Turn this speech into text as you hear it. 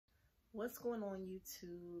What's going on,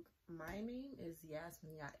 YouTube? My name is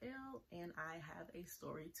Yahzmine Yael, and I have a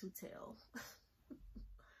story to tell.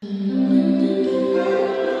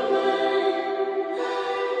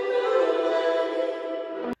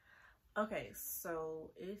 Okay,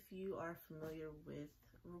 so if you are familiar with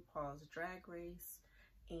RuPaul's Drag Race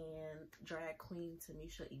and Drag Queen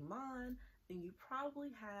Tamisha Iman, then you probably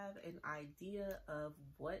have an idea of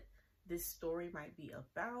what this story might be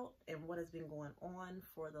about and what has been going on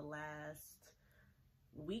for the last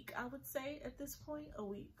week, I would say at this point, a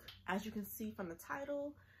week. As you can see from the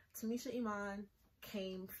title, Tamisha Iman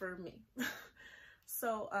came for me.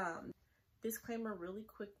 So, disclaimer really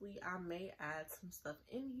quickly, I may add some stuff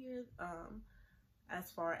in here as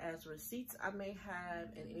far as receipts I may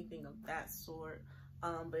have and anything of that sort.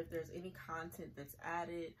 But if there's any content that's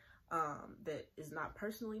added that is not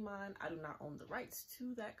personally mine, I do not own the rights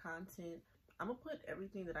to that content. I'm gonna put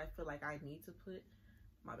everything that I feel like I need to put.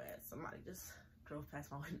 My bad, somebody just drove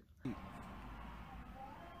past my window.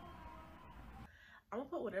 I'm gonna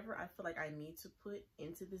put whatever I feel like I need to put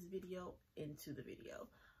into this video into the video.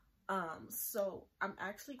 So I'm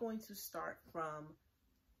actually going to start from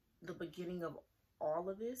the beginning of all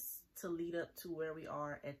of this to lead up to where we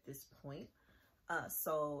are at this point.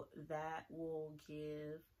 So that will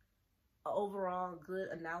give an overall good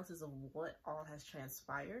analysis of what all has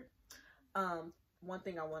transpired. One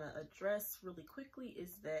thing I want to address really quickly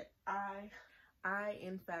is that I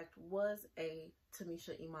in fact was a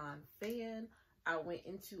Tamisha Iman fan. I went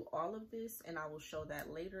into all of this, and I will show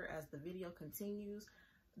that later as the video continues,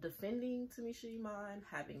 defending Tamisha Iman,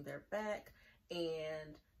 having their back,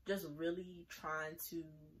 and just really trying to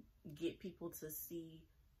get people to see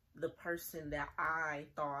the person that I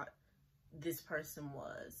thought this person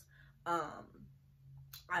was.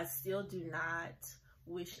 I still do not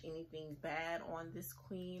wish anything bad on this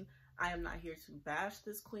queen. I am not here to bash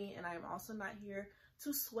this queen, and I am also not here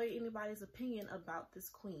to sway anybody's opinion about this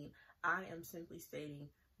queen. I am simply stating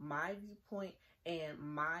my viewpoint and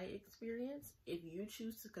my experience. If you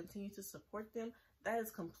choose to continue to support them, that is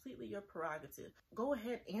completely your prerogative. Go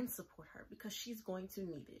ahead and support her because she's going to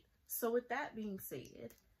need it. So with that being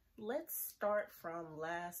said, let's start from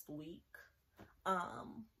last week,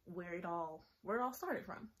 where it all started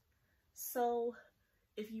from. So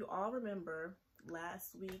if you all remember,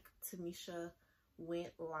 last week Tamisha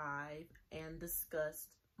went live and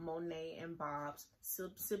discussed Monet and Bob's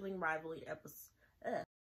sibling rivalry episode,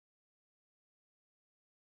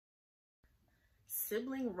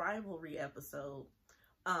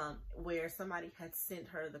 where somebody had sent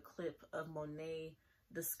her the clip of Monet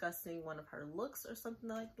discussing one of her looks or something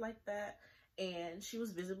like that, and she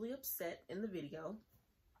was visibly upset in the video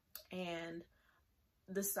and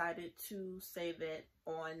decided to say that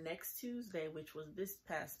on next Tuesday, which was this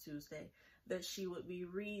past Tuesday, that she would be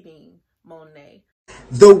reading Monet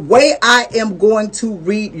the way I am going to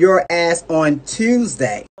read your ass on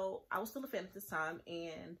Tuesday. So I was still a fan at this time,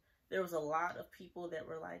 and there was a lot of people that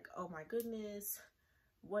were like, oh my goodness,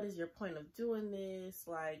 what is your point of doing this?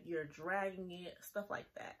 Like, you're dragging it, stuff like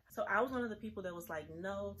that. So I was one of the people that was like,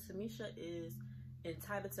 no, Tamisha is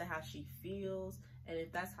entitled to how she feels, and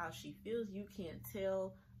if that's how she feels, you can't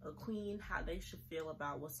tell a queen how they should feel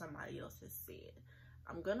about what somebody else has said.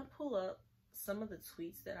 I'm gonna pull up some of the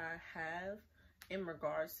tweets that I have in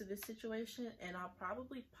regards to this situation, and I'll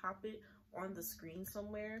probably pop it on the screen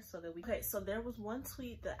somewhere so that we... Okay, so there was one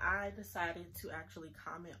tweet that I decided to actually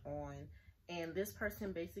comment on, and this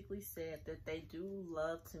person basically said that they do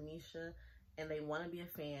love Tamisha and they want to be a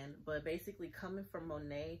fan, but basically coming from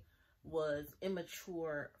Monet was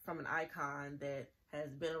immature from an icon that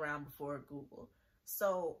has been around before Google.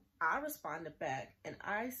 So I responded back and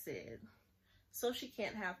I said, so she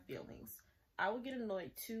can't have feelings. I would get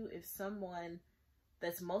annoyed too if someone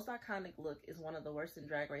that's most iconic look is one of the worst in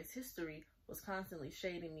Drag Race history was constantly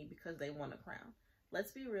shading me because they won a crown.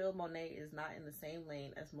 Let's be real, Monet is not in the same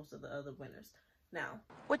lane as most of the other winners. Now,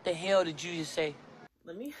 what the hell did you just say?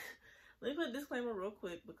 Let me put a disclaimer real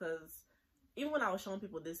quick, because even when I was showing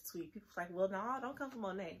people this tweet, people were like, well, no, don't come from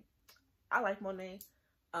Monet. I like Monet.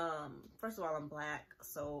 First of all, I'm black,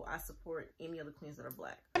 so I support any of the queens that are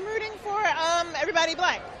black. I'm rooting for everybody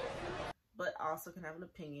black. But I also can have an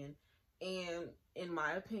opinion. And in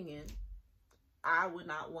my opinion, I would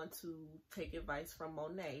not want to take advice from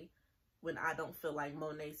Monet when I don't feel like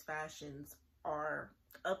Monet's fashions are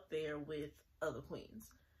up there with other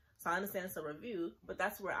queens. So I understand it's a review, but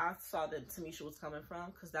that's where I saw that Tamisha was coming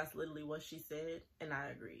from, because that's literally what she said, and I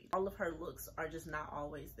agreed. All of her looks are just not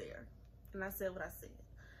always there. And I said what I said.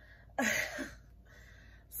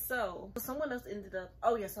 So someone else ended up,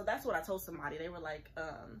 oh yeah, so that's what I told somebody. They were like,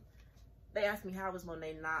 they asked me how was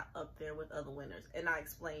Monet not up there with other winners, and I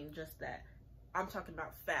explained just that I'm talking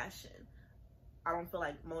about fashion. I don't feel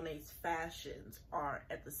like Monet's fashions are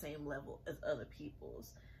at the same level as other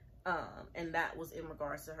people's. And that was in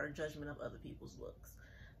regards to her judgment of other people's looks.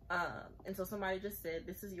 And so somebody just said,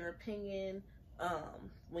 this is your opinion.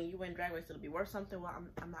 When you win Drag Race, it'll be worth something. Well,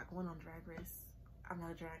 I'm not going on Drag Race. I'm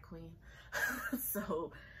not a drag queen.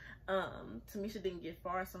 So Tamisha didn't get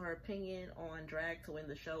far, so her opinion on drag to win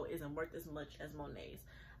the show isn't worth as much as Monet's.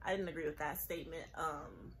 I didn't agree with that statement.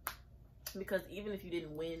 Because even if you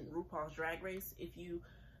didn't win RuPaul's Drag Race, if you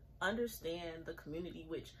understand the community,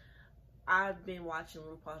 which I've been watching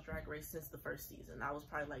RuPaul's Drag Race since the first season. I was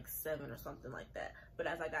probably like 7 or something like that. But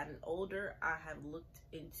as I gotten older, I have looked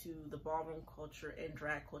into the ballroom culture and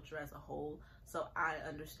drag culture as a whole. So I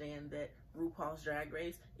understand that RuPaul's Drag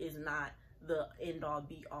Race is not the end-all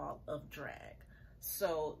be-all of drag.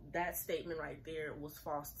 So that statement right there was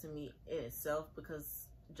false to me in itself, because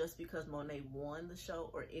just because Monet won the show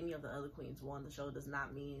or any of the other queens won the show does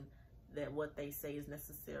not mean that what they say is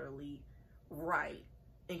necessarily right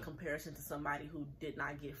in comparison to somebody who did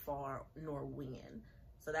not get far nor win.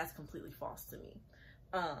 So that's completely false to me.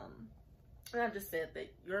 And I just said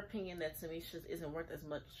that your opinion that Tamisha's isn't worth as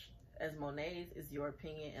much as Monet's is your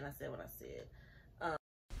opinion, and I said what I said.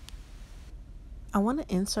 I want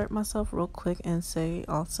to insert myself real quick and say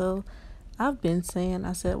also, I've been saying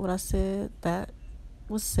I said what I said. That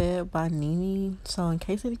was said by Nene, so in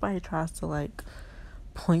case anybody tries to like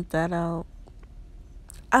point that out,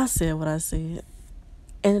 I said what I said,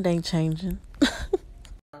 and it ain't changing.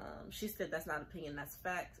 She said that's not opinion, that's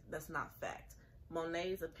fact. That's not fact.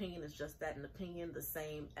 Monet's opinion is just that, an opinion, the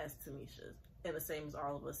same as Tamisha's, and the same as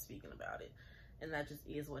all of us speaking about it, and that just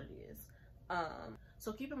is what it is.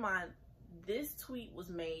 So keep in mind, this tweet was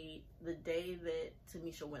made the day that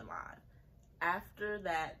Tamisha went live. After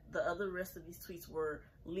that, the other rest of these tweets were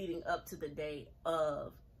leading up to the day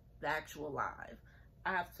of the actual live.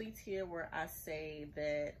 I have tweets here where I say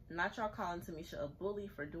that, not y'all calling Tamisha a bully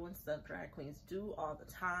for doing stuff drag queens do all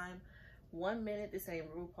the time. 1 minute this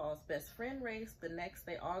ain't RuPaul's best friend race, the next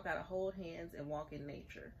they all gotta hold hands and walk in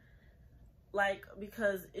nature. Like,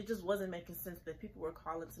 because it just wasn't making sense that people were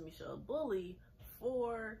calling Tamisha a bully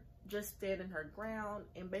for just standing her ground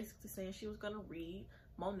and basically saying she was gonna read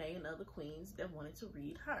Monet and other queens that wanted to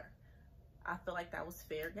read her. I feel like that was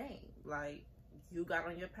fair game. Like, you got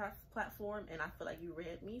on your platform and I feel like you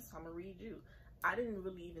read me, so I'm gonna read you. I didn't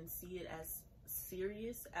really even see it as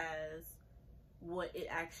serious as what it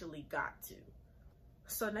actually got to.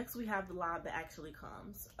 So next we have the live that actually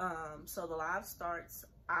comes. So the live starts,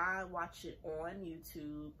 I watch it on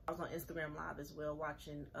YouTube. I was on Instagram Live as well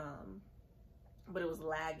watching, but it was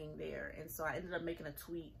lagging there. And so I ended up making a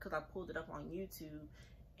tweet because I pulled it up on YouTube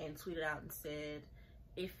and tweeted out and said,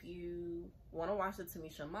 if you want to watch the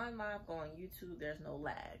Tamisha Iman live, go on YouTube, there's no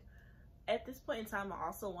lag. At this point in time, I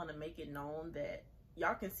also want to make it known that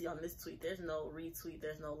y'all can see on this tweet, there's no retweet,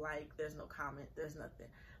 there's no like, there's no comment, there's nothing.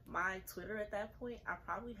 My Twitter at that point, I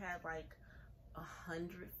probably had like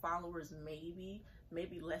 100 followers, maybe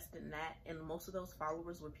less than that. And most of those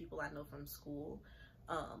followers were people I know from school,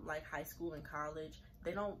 like high school and college.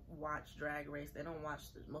 They don't watch Drag Race. They don't watch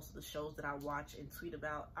most of the shows that I watch and tweet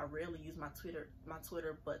about. I rarely use my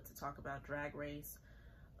Twitter but to talk about Drag Race,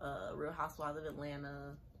 Real Housewives of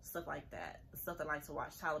Atlanta, stuff like that. Stuff that I like to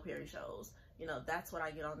watch, Tyler Perry shows. You know, that's what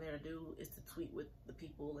I get on there to do, is to tweet with the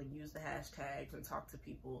people and use the hashtags and talk to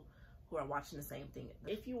people who are watching the same thing.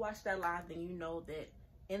 If you watch that live, then you know that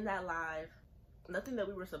in that live, nothing that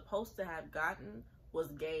we were supposed to have gotten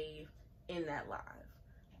was gave in that live.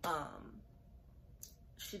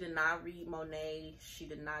 She did not read Monet. She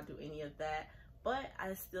did not do any of that. But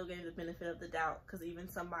I still gave the benefit of the doubt, because even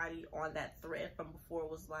somebody on that thread from before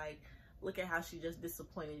was like, look at how she just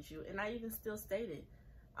disappointed you. And I even still stated,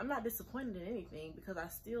 I'm not disappointed in anything, because I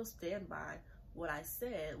still stand by what I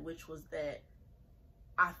said, which was that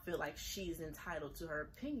I feel like she's entitled to her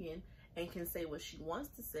opinion and can say what she wants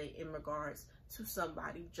to say in regards to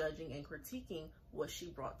somebody judging and critiquing what she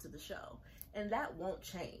brought to the show. And that won't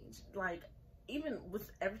change. Like, even with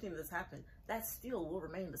everything that's happened, that still will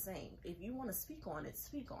remain the same. If you want to speak on it,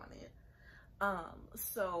 speak on it.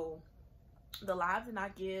 So the live did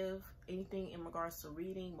not give anything in regards to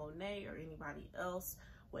reading Monet or anybody else.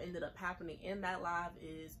 What ended up happening in that live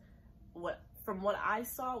is, from what I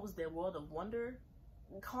saw, was that World of Wonder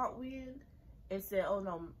caught wind and said, oh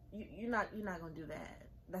no, you're not gonna do that.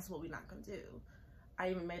 That's what we're not gonna do.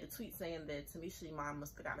 I even made a tweet saying that Tamisha Iman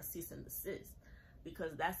must have got a cease and desist,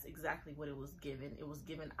 because that's exactly what it was given. It was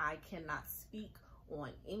given, I cannot speak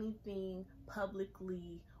on anything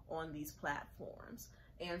publicly on these platforms.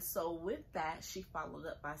 And so with that, she followed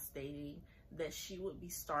up by stating that she would be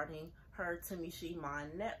starting her Tamisha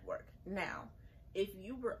Iman network. Now, if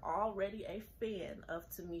you were already a fan of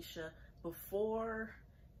Tamisha before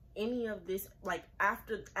any of this, like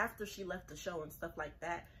after she left the show and stuff like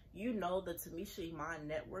that, you know the Tamisha Iman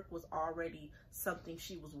network was already something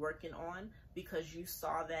she was working on, because you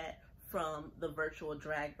saw that from the virtual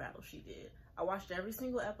drag battle she did. I watched every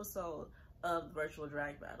single episode of the virtual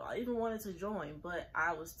drag battle. I even wanted to join, but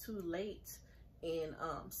I was too late in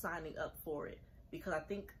signing up for it, because I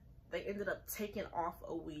think they ended up taking off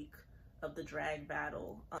a week of the drag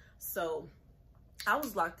battle. So I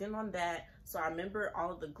was locked in on that. So I remember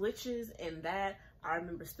all of the glitches and that. I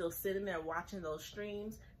remember still sitting there watching those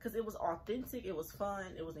streams, because it was authentic, it was fun,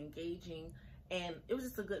 it was engaging, and it was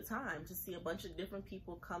just a good time to see a bunch of different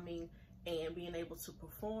people coming and being able to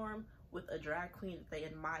perform with a drag queen that they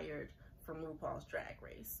admired from RuPaul's Drag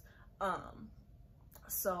Race.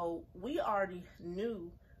 So we already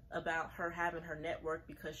knew about her having her network,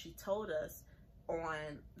 because she told us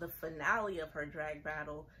on the finale of her drag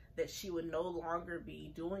battle that she would no longer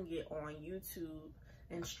be doing it on YouTube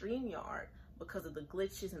and StreamYard because of the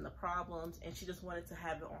glitches and the problems, and she just wanted to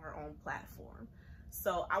have it on her own platform.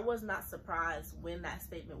 So I was not surprised when that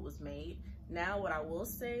statement was made. Now, what I will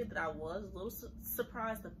say that I was a little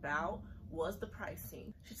surprised about was the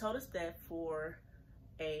pricing. She told us that for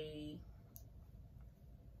I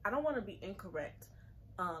don't want to be incorrect,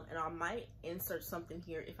 and I might insert something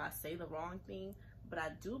here if I say the wrong thing, but I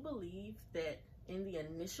do believe that in the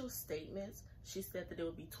initial statements, she said that it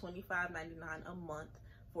would be $25.99 a month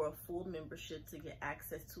for a full membership to get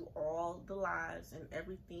access to all the lives and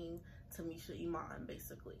everything Tamisha Iman,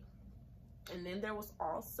 basically. And then there was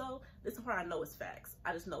also, this is where I know it's facts.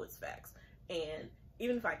 I just know it's facts. And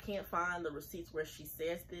even if I can't find the receipts where she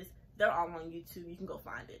says this, they're all on YouTube. You can go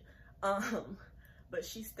find it. But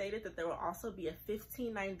she stated that there will also be a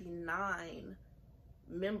 $15.99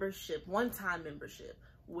 membership, one-time membership,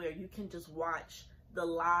 where you can just watch the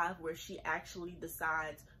live where she actually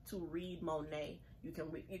decides to read Monet. You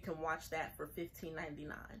can watch that for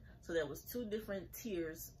 $15.99. So there was two different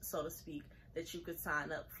tiers, so to speak, that you could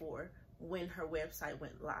sign up for when her website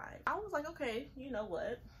went live. I was like, okay, you know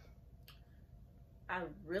what? I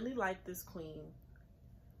really like this queen.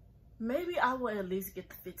 Maybe I will at least get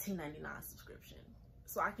the $15.99 subscription,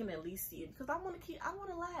 so I can at least see it, because I want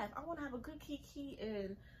to laugh. I want to have a good kiki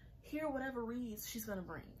and hear whatever reads she's gonna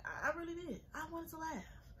bring. I really did. I wanted to laugh.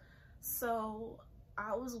 So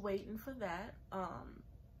I was waiting for that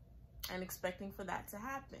and expecting for that to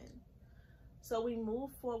happen. So we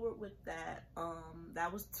moved forward with that.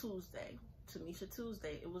 That was Tuesday, Tamisha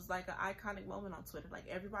Tuesday. It was like an iconic moment on Twitter. Like,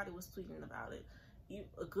 everybody was tweeting about it.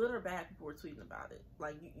 Good or bad, people were tweeting about it.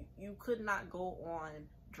 Like, you could not go on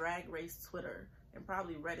Drag Race Twitter, and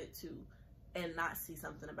probably Reddit too, and not see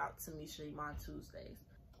something about Tamisha Iman Tuesdays.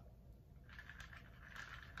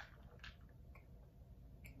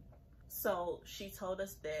 So she told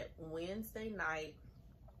us that Wednesday night,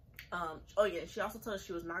 oh yeah, she also told us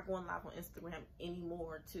she was not going live on Instagram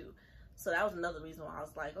anymore too. So that was another reason why I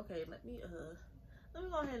was like, okay, let me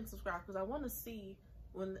go ahead and subscribe, because I want to see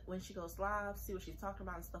when she goes live, see what she's talking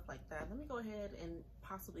about and stuff like that. Let me go ahead and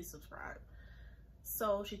possibly subscribe.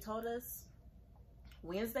 So she told us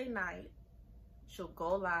Wednesday night she'll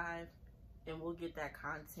go live and we'll get that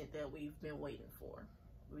content that we've been waiting for.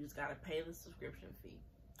 We just gotta pay the subscription fee.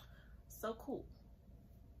 So cool.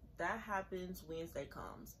 That happens. Wednesday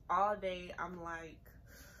comes. All day I'm like,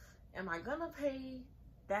 am I gonna pay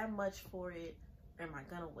that much for it, or am I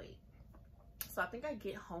gonna wait? So I think I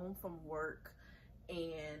get home from work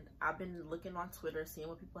and I've been looking on Twitter, seeing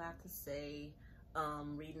what people have to say,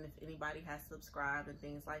 reading if anybody has subscribed and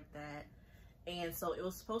things like that. And so it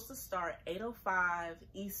was supposed to start 8:05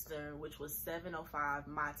 Eastern, which was 7:05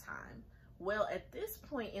 my time. Well, at this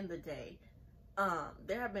point in the day,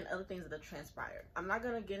 there have been other things that have transpired. I'm not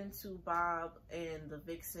gonna get into Bob and the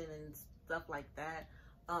Vixen and stuff like that,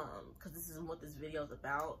 because this isn't what this video is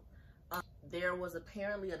about. There was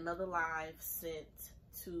apparently another live sent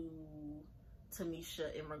to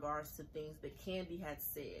Tamisha in regards to things that Candy had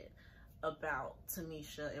said about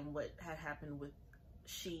Tamisha and what had happened with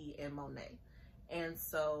she and Monet. And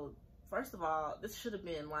so, first of all, this should have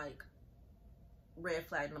been like red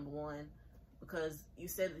flag number one, because you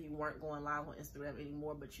said that you weren't going live on Instagram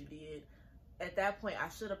anymore, but you did. At that point, I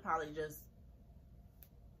should have probably just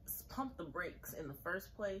pumped the brakes in the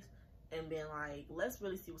first place and been like, let's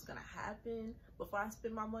really see what's gonna happen before I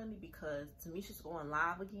spend my money, because Tamisha's going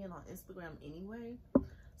live again on Instagram anyway.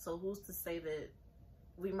 So who's to say that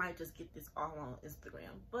we might just get this all on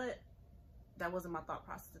Instagram? But that wasn't my thought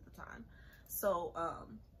process at the time. So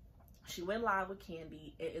she went live with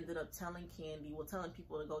Candy and ended up telling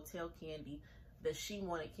people to go tell Candy that she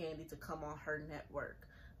wanted Candy to come on her network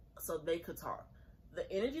so they could talk. The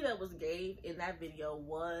energy that was gave in that video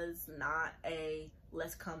was not a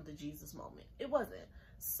let's come to Jesus moment. It wasn't.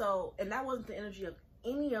 So, and that wasn't the energy of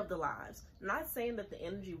any of the lives. Not saying that the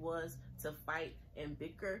energy was to fight and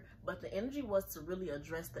bicker, but the energy was to really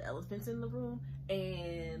address the elephants in the room,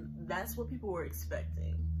 and that's what people were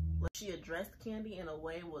expecting. Like, she addressed Candy in a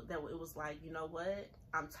way that it was like, you know what,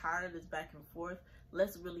 I'm tired of this back and forth.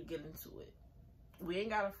 Let's really get into it. We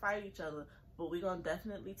ain't gotta fight each other, but we're gonna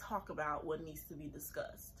definitely talk about what needs to be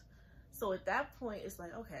discussed. So at that point, it's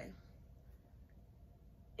like, okay,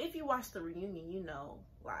 if you watch the reunion, you know,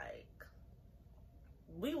 like,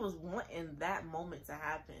 we was wanting that moment to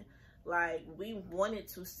happen. Like, we wanted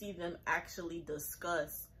to see them actually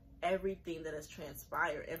discuss everything that has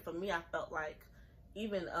transpired. And for me, I felt like,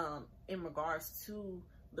 even in regards to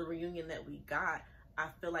the reunion that we got, I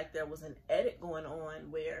feel like there was an edit going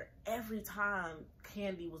on where every time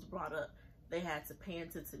Candy was brought up, they had to pan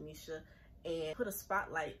to Tamisha and put a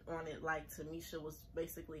spotlight on it, like Tamisha was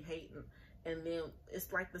basically hating. And then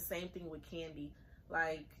it's like the same thing with Candy.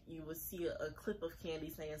 Like, you would see a clip of Candy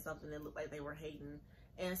saying something that looked like they were hating.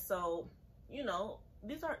 And so, you know,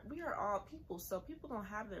 we are all people, so people don't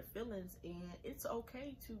have their feelings, and it's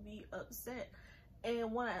okay to be upset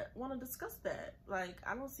and want to discuss that. Like,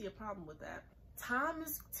 I don't see a problem with that. Time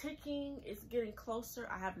is ticking. It's getting closer.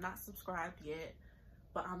 I have not subscribed yet,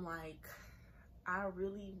 but I'm like, I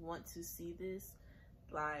really want to see this.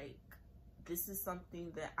 Like, this is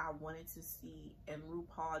something that I wanted to see, and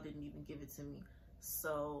RuPaul didn't even give it to me.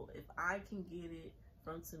 So if I can get it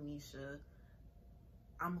from Tamisha,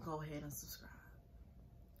 I'm gonna go ahead and subscribe.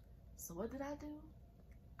 So what did I do?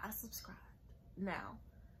 I subscribed. Now,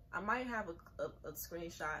 I might have a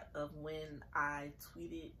screenshot of when I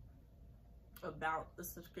tweeted about the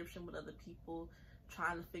subscription with other people,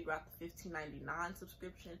 trying to figure out the $15.99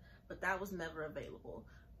 subscription, but that was never available.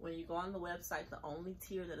 When you go on the website, the only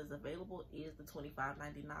tier that is available is the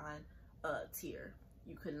 $25.99 tier.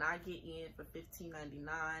 You could not get in for $15.99,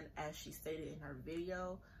 as she stated in her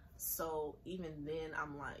video. So even then,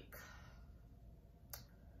 I'm like,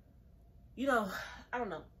 you know, I don't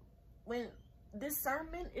know. When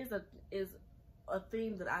discernment is a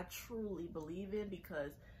thing that I truly believe in,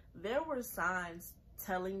 because there were signs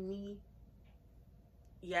telling me,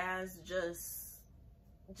 Yaz,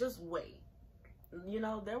 just wait. You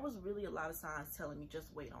know, there was really a lot of signs telling me just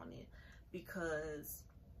wait on it, because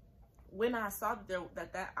when I saw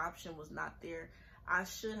that option was not there, I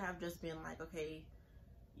should have just been like, okay,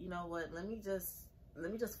 you know what, let me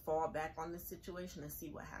just fall back on this situation and see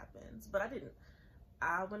what happens. But I didn't.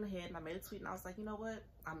 I went ahead and I made a tweet, and I was like, you know what,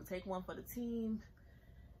 I'm gonna take one for the team,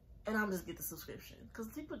 and I'm just get the subscription, because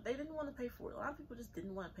people, they didn't want to pay for it. A lot of people just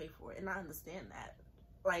didn't want to pay for it, and I understand that.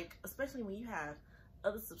 Like, especially when you have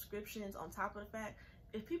other subscriptions on top of the fact,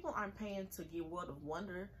 if people aren't paying to get World of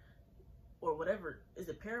Wonder or whatever, is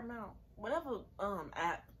it Paramount, whatever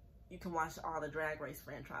app you can watch all the Drag Race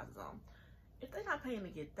franchises on, if they're not paying to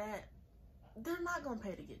get that, they're not gonna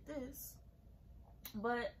pay to get this.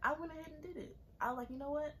 But I went ahead and did it. I was like, you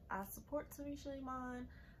know what, I support Tamisha Iman,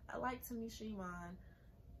 I like Tamisha Iman,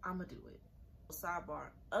 I'ma do it. Sidebar,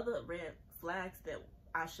 other red flags that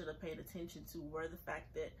I should have paid attention to were the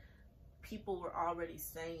fact that people were already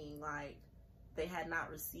saying, like, they had not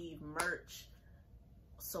received merch,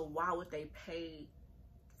 so why would they pay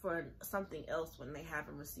for something else when they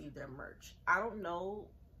haven't received their merch? I don't know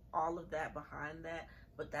all of that behind that,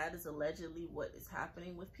 but that is allegedly what is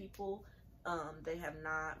happening with people. They have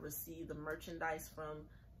not received the merchandise from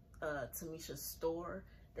Tamisha's store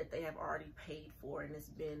that they have already paid for, and it's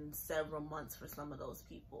been several months for some of those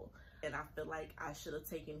people. And I feel like I should have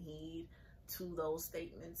taken heed to those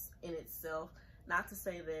statements in itself. Not to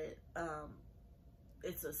say that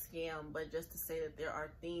it's a scam, but just to say that there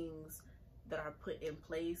are things that are put in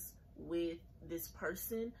place with this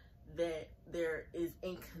person, that there is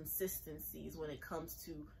inconsistencies when it comes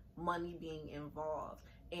to money being involved.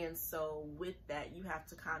 And so with that, you have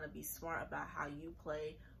to kind of be smart about how you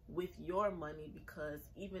play with your money, because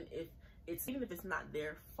even if it's not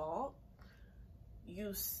their fault,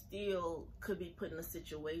 you still could be put in a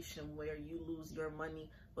situation where you lose your money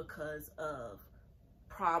because of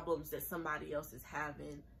problems that somebody else is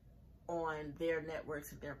having on their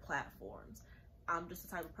networks and their platforms. I'm just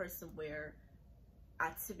the type of person where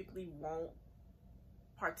I typically won't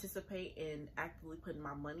participate in actively putting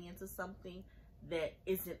my money into something that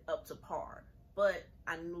isn't up to par. But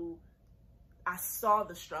I saw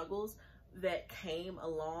the struggles that came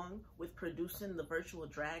along with producing the virtual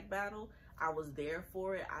drag battle. I was there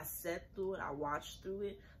for it. I sat through it. I watched through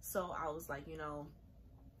it. So I was like, you know,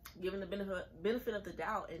 given the benefit of the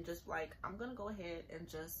doubt and just like, I'm gonna go ahead and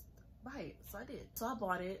just buy it. So I did. So I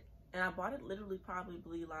bought it, and I bought it literally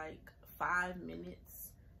probably like 5 minutes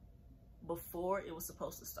before it was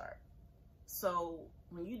supposed to start. So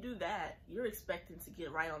when you do that, you're expecting to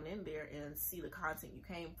get right on in there and see the content you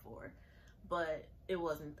came for, but it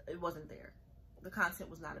wasn't there. The content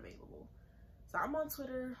was not available. So I'm on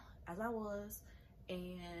Twitter as I was,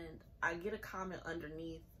 and I get a comment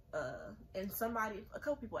underneath, and a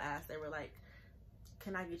couple people asked, they were like,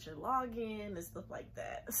 can I get your login and stuff like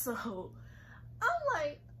that. So I'm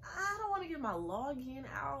like, I don't want to get my login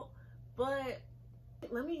out, but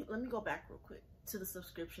let me go back real quick to the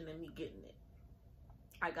subscription and me getting it.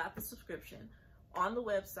 I got the subscription on the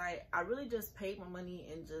website. I really just paid my money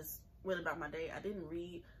and just went about my day. I didn't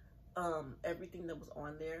read everything that was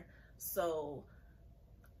on there, so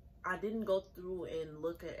I didn't go through and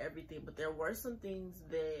look at everything, but there were some things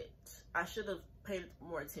that I should have paid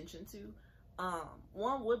more attention to.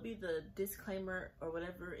 One would be the disclaimer or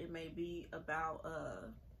whatever it may be about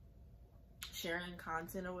sharing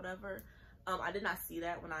content or whatever. I did not see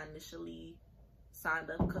that when I initially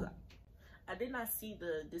signed up, because I did not see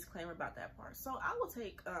the disclaimer about that part. So I will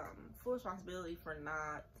take full responsibility for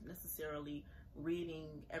not necessarily reading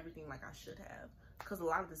everything like I should have, because a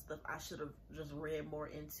lot of this stuff I should have just read more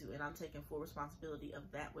into, and I'm taking full responsibility of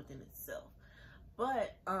that within itself.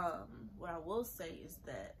 But what I will say is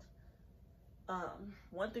that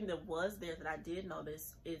one thing that was there that I did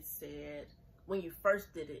notice, it said when you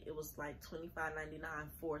first did it, it was like $25.99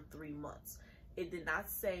 for 3 months. It did not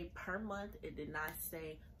say per month. It did not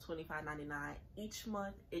say $25.99 each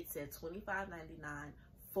month. It said $25.99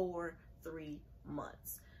 for 3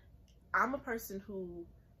 months. I'm a person who,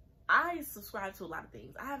 I subscribe to a lot of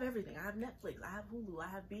things. I have everything. I have Netflix, I have Hulu, I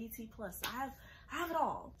have BET Plus, I have it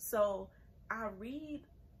all. So I read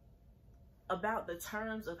about the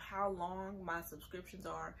terms of how long my subscriptions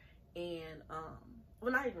are, and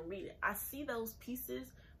well, not even read it. I see those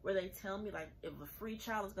pieces where they tell me like if a free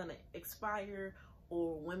trial is gonna expire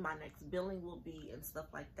or when my next billing will be and stuff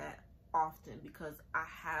like that often, because I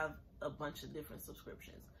have a bunch of different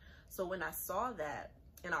subscriptions. So when I saw that,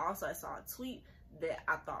 and I saw a tweet that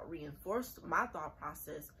I thought reinforced my thought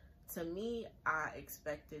process, to me, I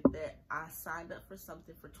expected that I signed up for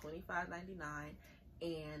something for $25.99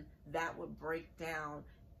 and that would break down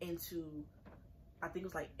into, I think it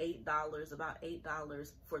was like $8, about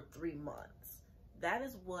 $8 for 3 months. That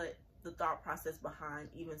is what the thought process behind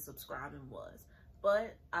even subscribing was.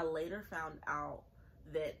 But I later found out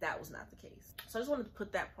that that was not the case. So I just wanted to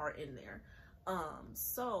put that part in there.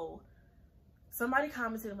 So somebody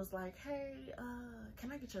commented and was like, hey,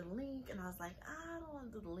 can I get your link? And I was like, I don't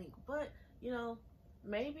want to do the link, but you know,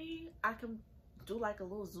 maybe I can do like a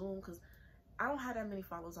little Zoom, because I don't have that many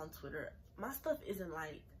followers on Twitter. My stuff isn't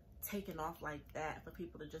like taken off like that for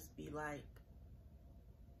people to just be like,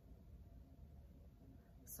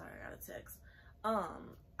 sorry, I got a text.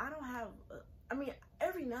 I don't have, I mean,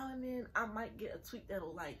 every now and then I might get a tweet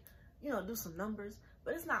that'll like, you know, do some numbers,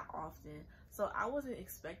 but it's not often. So I wasn't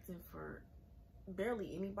expecting for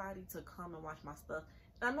barely anybody to come and watch my stuff.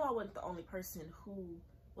 And I know I wasn't the only person who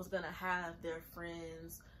was gonna have their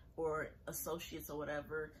friends or associates or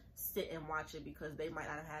whatever sit and watch it, because they might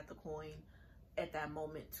not have had the coin at that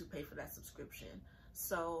moment to pay for that subscription.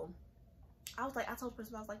 So I was like, I told the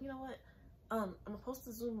person, I was like, you know what, I'm gonna post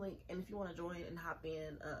the Zoom link, and if you want to join and hop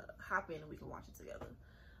in and we can watch it together.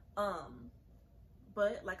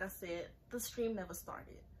 But like I said, the stream never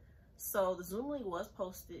started. So the Zoom link was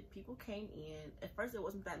posted, people came in. At first it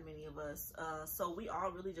wasn't that many of us, so we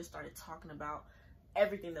all really just started talking about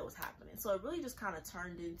everything that was happening. So it really just kind of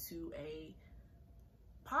turned into a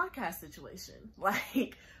podcast situation,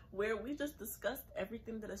 like where we just discussed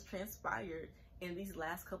everything that has transpired in these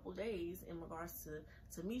last couple days in regards to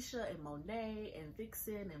Tamisha and Monet and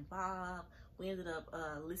Vixen and Bob. We ended up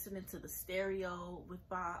listening to the stereo with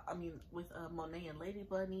Monet and Lady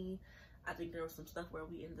Bunny. I think there was some stuff where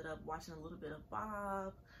we ended up watching a little bit of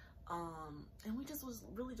Bob, and we just was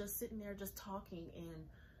really just sitting there just talking and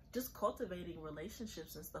just cultivating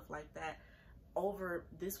relationships and stuff like that over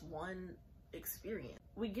this one experience.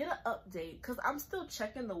 We get an update, because I'm still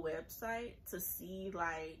checking the website to see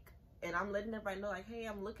like, and I'm letting everybody know like, hey,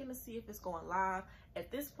 I'm looking to see if it's going live.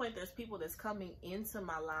 At this point, there's people that's coming into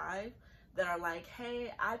my live that are like,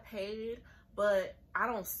 hey, I paid, but I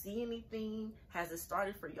don't see anything. Has it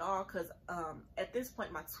started for y'all? Because at this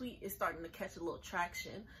point, my tweet is starting to catch a little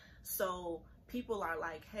traction. So people are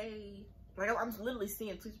like, hey, like I'm literally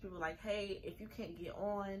seeing tweets, people like, hey, if you can't get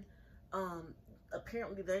on,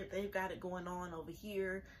 apparently they've got it going on over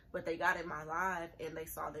here, but they got in my live and they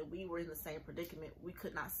saw that we were in the same predicament. We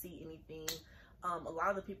could not see anything. A lot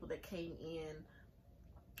of the people that came in,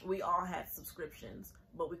 we all had subscriptions,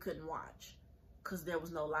 but we couldn't watch because there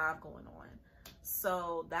was no live going on.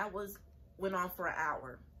 So that went on for an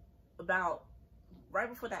hour. About right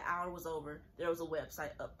before that hour was over, there was a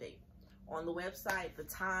website update. On the website, the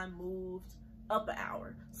time moved up an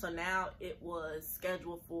hour. So now it was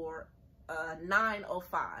scheduled for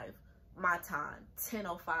 9:05 my time,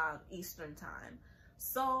 10:05 Eastern time.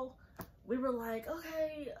 So we were like,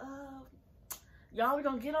 okay, y'all, we're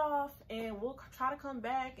gonna get off and we'll try to come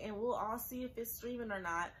back and we'll all see if it's streaming or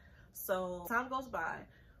not. So time goes by,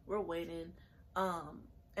 we're waiting,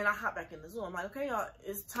 and I hop back in the Zoom. I'm like, okay, y'all,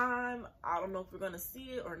 it's time. I don't know if we're gonna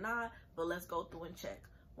see it or not, but let's go through and check.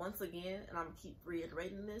 Once again, and I'm gonna keep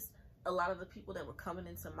reiterating this, a lot of the people that were coming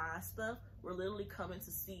into my stuff were literally coming to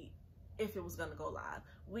see if it was gonna go live.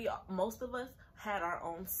 Most of us had our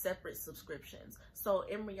own separate subscriptions. So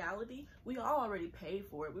in reality, we all already paid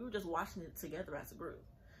for it. We were just watching it together as a group.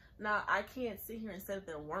 Now, I can't sit here and say that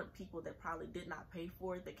there weren't people that probably did not pay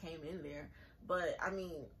for it that came in there. But I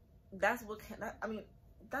mean, that's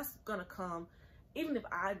gonna come. Even if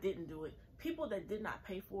I didn't do it, people that did not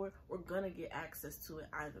pay for it were gonna get access to it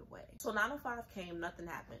either way. So 9:05 came, nothing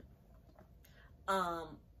happened.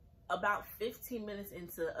 About 15 minutes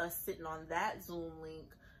into us sitting on that Zoom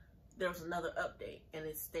link, there was another update, and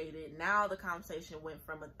it stated, now the conversation went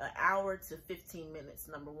from an hour to 15 minutes.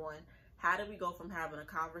 Number one, how did we go from having a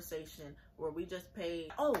conversation where we just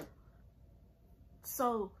paid? Oh,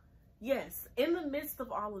 so yes, in the midst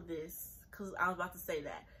of all of this, because I was about to say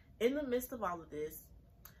that, in the midst of all of this,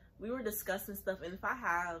 we were discussing stuff, and if I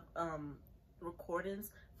have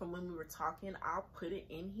recordings from when we were talking, I'll put it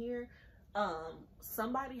in here.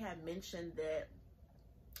 Somebody had mentioned that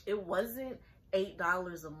it wasn't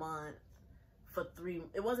 $8 a month for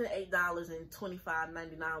it wasn't $8 and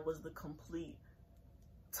 $25.99 was the complete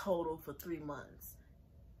total for 3 months.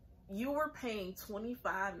 You were paying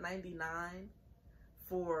 $25.99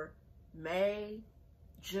 for May,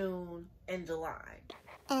 June, and July.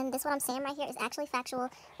 And this, what I'm saying right here, is actually factual.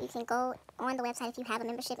 You can go on the website if you have a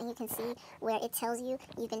membership, and you can see where it tells you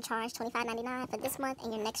you've been charged $25.99 for this month,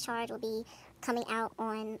 and your next charge will be coming out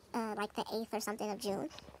on like the 8th or something of June.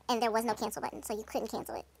 And there was no cancel button, so you couldn't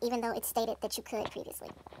cancel it, even though it stated that you could previously.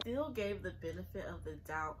 Still gave the benefit of the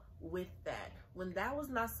doubt with that, when that was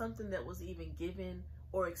not something that was even given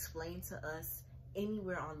or explained to us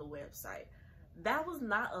anywhere on the website. That was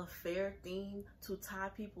not a fair thing to tie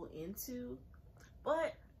people into.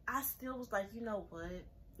 But I still was like, you know what,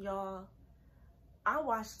 y'all? I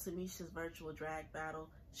watched Tamisha's virtual drag battle.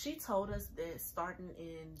 She told us that starting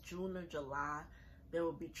in June or July, there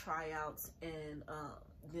would be tryouts, and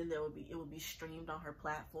then it would be streamed on her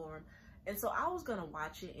platform. And so I was gonna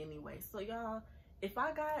watch it anyway. So y'all, if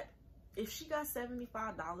she got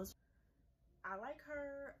 $75, I like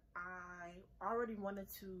her. I already wanted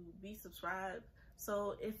to be subscribed.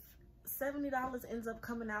 So if $70 ends up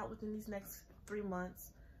coming out within these next 3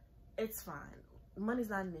 months, it's fine. Money's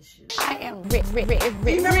not an issue. I am rich,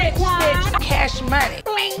 cash money,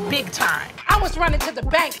 big time. I was running to the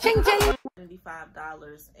bank, ching ching.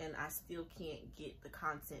 $75, and I still can't get the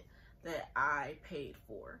content that I paid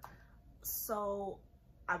for. So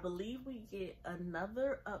I believe we get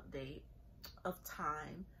another update of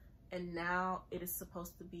time, and now it is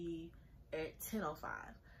supposed to be at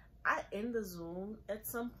 10:05. I end the Zoom at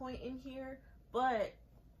some point in here, but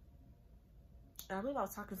I believe I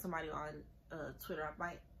was talking to somebody on Twitter. I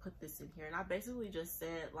might put this in here, and I basically just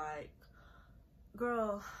said, like,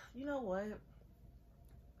 girl, you know what,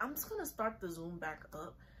 I'm just gonna start the Zoom back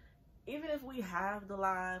up. Even if we have the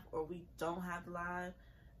live or we don't have the live,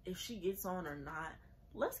 if she gets on or not,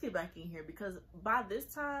 let's get back in here, because by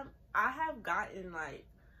this time I have gotten like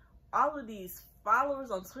all of these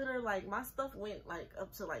followers on Twitter. Like, my stuff went like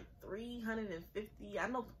up to like 350. I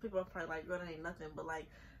know people are probably like, girl, that ain't nothing, but like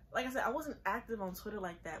I said, I wasn't active on Twitter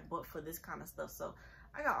like that but for this kind of stuff. So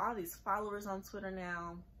I got all these followers on Twitter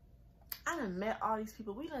now. I done met all these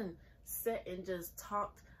people. We done sat and just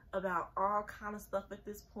talked about all kind of stuff at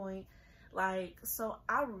this point. Like, so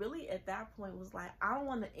I really at that point was like, I don't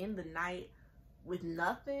want to end the night with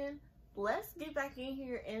nothing. Let's get back in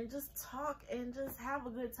here and just talk and just have a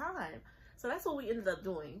good time. So that's what we ended up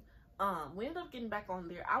doing. We ended up getting back on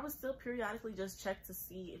there. I would still periodically just check to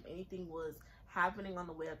see if anything was happening on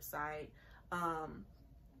the website,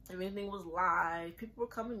 if anything was live. People were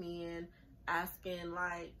coming in asking,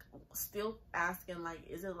 like, still asking, like,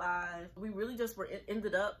 is it live? We really just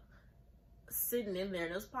ended up sitting in there,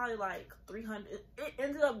 and it was probably like 300. It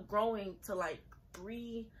ended up growing to like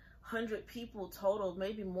 300 people total,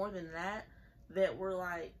 maybe more than that, that were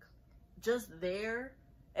like just there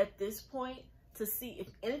at this point to see if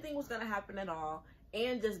anything was going to happen at all,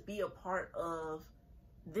 and just be a part of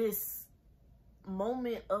this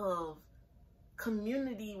moment of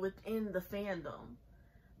community within the fandom.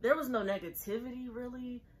 There was no negativity,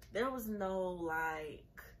 really. There was no like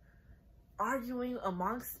arguing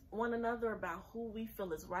amongst one another about who we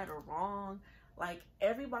feel is right or wrong. Like,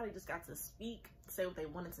 everybody just got to speak, say what they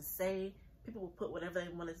wanted to say. People would put whatever they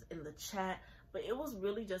wanted in the chat, but it was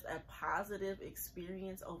really just a positive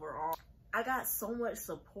experience overall. I got so much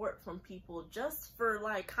support from people just for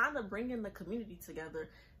like kind of bringing the community together,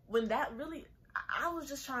 when that really, I was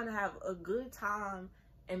just trying to have a good time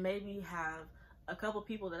and maybe have a couple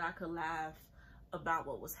people that I could laugh about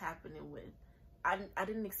what was happening with. I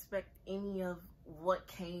didn't expect any of what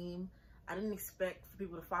came. I didn't expect for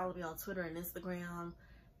people to follow me on Twitter and Instagram,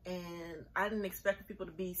 and I didn't expect for people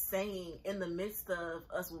to be saying, in the midst of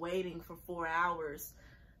us waiting for 4 hours,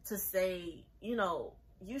 to say, you know,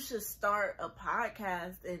 you should start a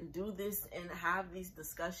podcast and do this and have these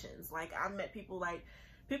discussions. Like, I met people, like,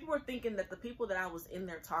 people were thinking that the people that I was in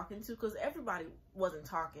there talking to, because everybody wasn't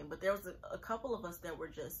talking, but there was a couple of us that were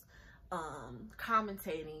just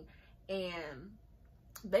commentating, and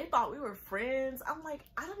they thought we were friends. I'm like,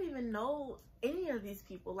 I don't even know any of these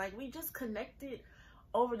people. Like, we just connected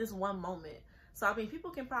over this one moment. So, I mean,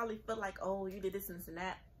 people can probably feel like, oh, you did this and this and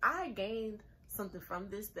that. I gained something from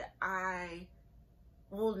this that I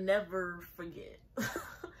will never forget.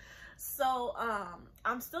 So,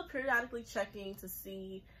 I'm still periodically checking to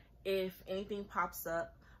see if anything pops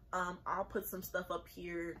up. I'll put some stuff up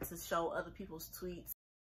here to show other people's tweets.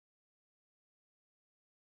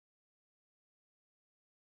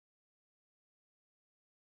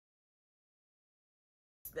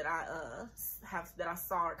 That I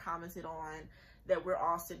saw or commented on, that we're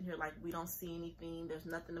all sitting here like we don't see anything, there's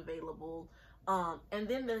nothing available. And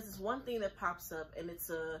then there's this one thing that pops up, and it's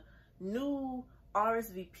a new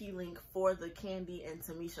RSVP link for the Candy and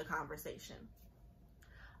Tamisha conversation.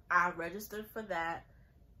 I registered for that,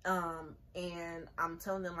 and I'm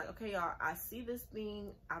telling them like, okay, y'all, I see this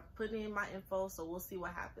thing, I put in my info, so we'll see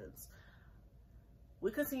what happens.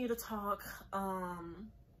 We continue to talk,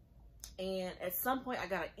 and at some point I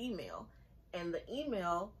got an email, and the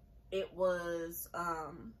email, it was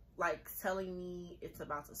like telling me it's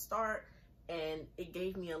about to start, and it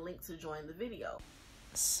gave me a link to join the video.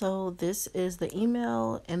 So this is the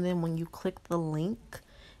email, and then when you click the link,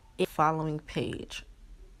 it's the following page.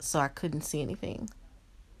 So I couldn't see anything.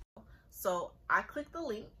 So I clicked the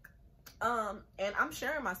link, and I'm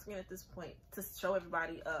sharing my screen at this point to show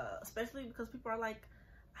everybody, especially because people are like,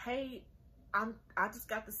 hey, I just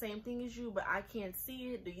got the same thing as you, but I can't see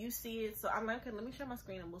it. Do you see it? So I'm like, okay, let me share my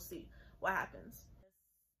screen and we'll see what happens.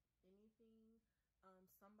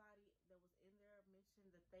 Somebody that was in there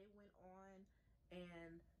mentioned that they went on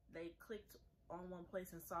and they clicked on one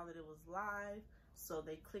place and saw that it was live, so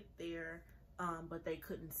they clicked there, but they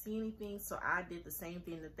couldn't see anything. So I did the same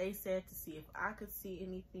thing that they said to see if I could see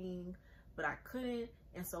anything, but I couldn't.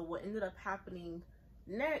 And so what ended up happening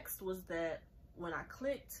next was that when I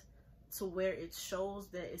clicked to where it shows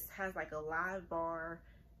that it has like a live bar,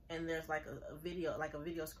 and there's like a video, like a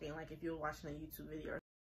video screen, like if you're watching a YouTube video or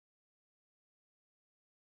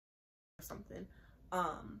something,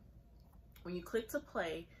 when you click to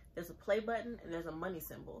play, there's a play button and there's a money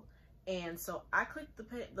symbol. And so I clicked the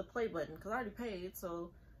play button because I already paid,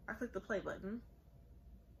 so I clicked the play button,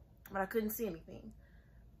 but I couldn't see anything.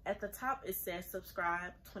 At the top it says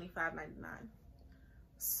subscribe, $25.99.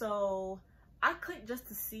 So I clicked just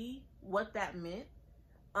to see what that meant,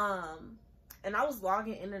 and I was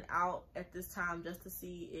logging in and out at this time just to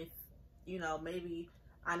see if, you know, maybe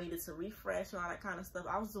I needed to refresh and all that kind of stuff.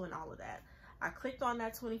 I was doing all of that. I clicked on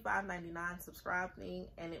that $25.99 subscribe thing,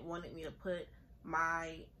 and it wanted me to put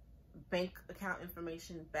my bank account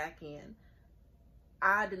information back in.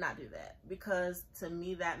 I did not do that, because to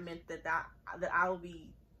me that meant that I would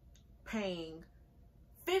be paying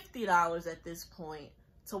 $50 at this point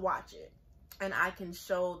to watch it. And I can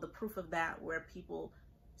show the proof of that, where people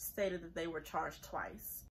stated that they were charged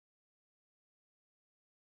twice.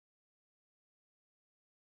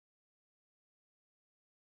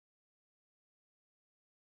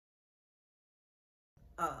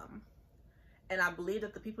 And I believe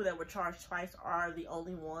that the people that were charged twice are the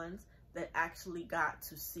only ones that actually got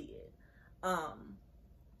to see it.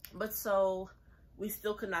 But so we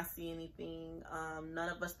still could not see anything. None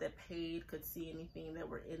of us that paid could see anything that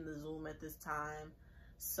were in the Zoom at this time.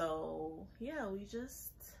 So yeah,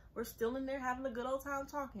 we're still in there having a good old time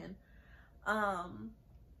talking.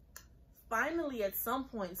 finally, at some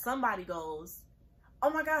point, somebody goes, oh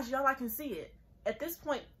my gosh, y'all, I can see it. At this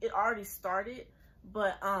point, it already started,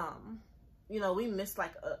 but, you know, we missed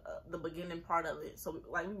like the beginning part of it. So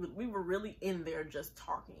like we were really in there just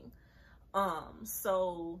talking.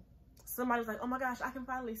 So somebody was like, oh my gosh, I can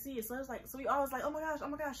finally see it. So it was like, so we all was like, oh my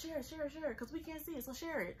gosh, share it, because we can't see it, so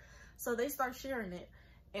share it. So they start sharing it.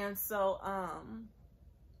 And so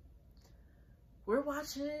we're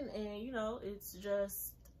watching, and you know, it's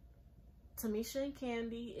just Tamisha and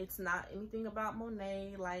Candy. It's not anything about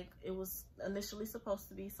Monet like it was initially supposed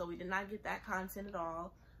to be, so we did not get that content at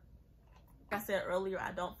all. Like I said earlier,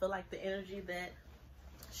 I don't feel like the energy that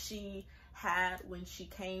she had when she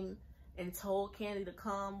came and told Candy to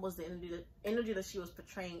come was the energy that she was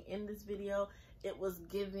portraying in this video. It was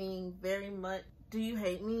giving very much, do you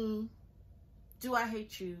hate me? Do I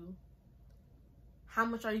hate you? How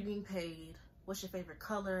much are you being paid? What's your favorite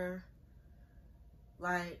color?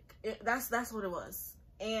 Like, that's what it was.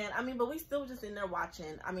 And I mean, but we still just in there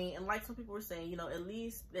watching. I mean, and like some people were saying, you know, at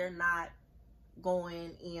least they're not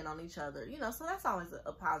going in on each other, you know, so that's always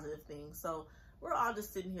a positive thing. So we're all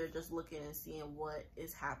just sitting here just looking and seeing what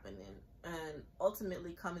is happening, and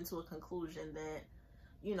ultimately coming to a conclusion that,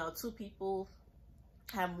 you know, two people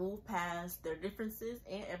have moved past their differences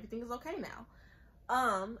and everything is okay now.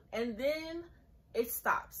 And then it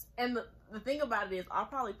stops. And the thing about it is, I'll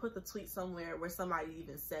probably put the tweet somewhere where somebody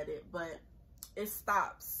even said it, but it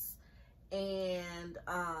stops. And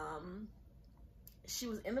she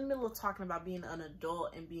was in the middle of talking about being an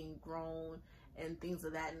adult and being grown and things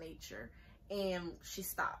of that nature. And she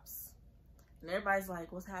stops. And everybody's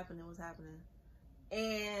like, what's happening? What's happening?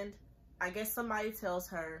 And I guess somebody tells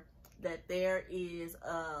her that there is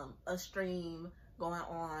a stream going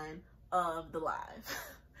on of the live.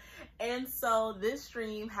 And so this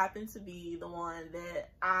stream happened to be the one that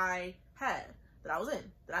I had, that I was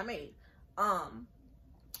in, that I made.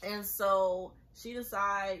 And so she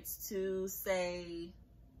decides to say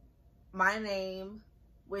my name,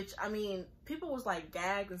 which, I mean, people was like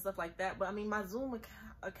gagged and stuff like that, but I mean, my Zoom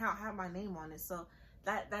account had my name on it, so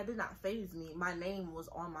that did not faze me. My name was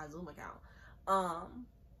on my Zoom account.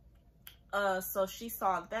 So she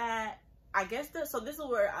saw that. I guess so this is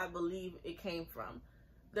where I believe it came from.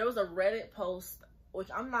 There was a Reddit post, which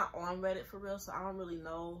I'm not on Reddit for real, so I don't really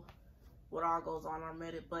know what all goes on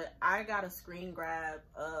Reddit, but I got a screen grab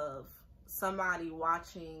of somebody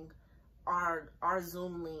watching our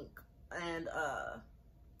Zoom link, and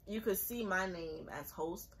you could see my name as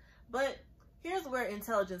host. But here's where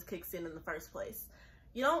intelligence kicks in the first place.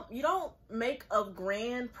 You don't make a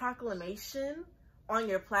grand proclamation on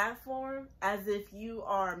your platform as if you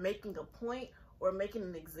are making a point or making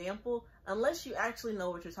an example unless you actually know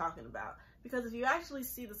what you're talking about. Because if you actually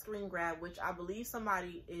see the screen grab, which I believe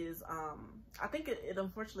somebody is, I think it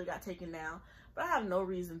unfortunately got taken down, but I have no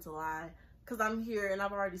reason to lie because I'm here and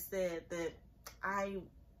I've already said that I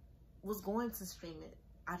was going to stream it.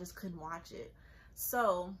 I just couldn't watch it.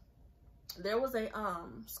 So there was a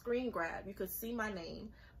screen grab. You could see my name,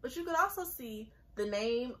 but you could also see the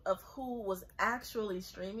name of who was actually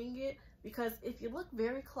streaming it, because if you look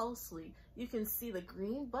very closely, you can see the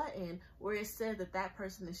green button where it says that that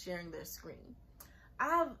person is sharing their screen.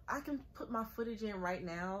 I can put my footage in right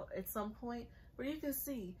now at some point where you can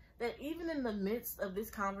see that even in the midst of this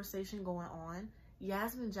conversation going on,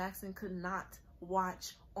 Yahzmine Jackson could not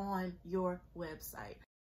watch on your website.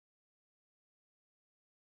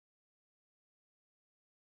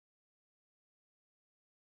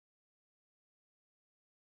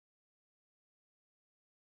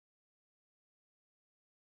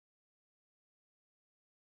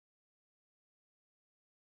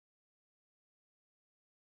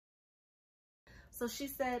 So she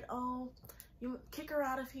said, oh, you kick her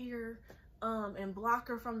out of here and block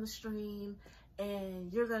her from the stream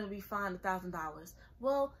and you're going to be fined $1,000.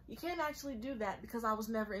 Well, you can't actually do that because I was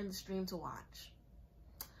never in the stream to watch.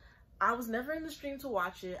 I was never in the stream to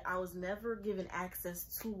watch it. I was never given access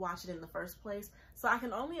to watch it in the first place. So I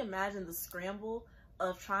can only imagine the scramble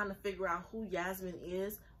of trying to figure out who Yahzmine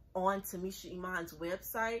is on Tamisha Iman's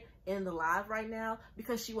website in the live right now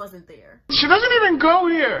because she wasn't there. She doesn't even go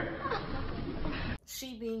here.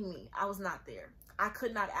 She being me, I was not there. I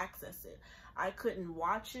could not access it. I couldn't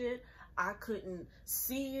watch it. I couldn't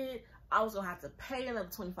see it. I was gonna have to pay another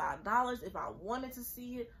 $25 if I wanted to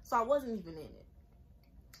see it. So I wasn't even in it.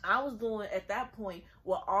 I was doing at that point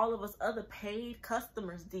what all of us other paid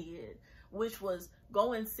customers did, which was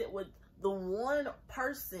go and sit with the one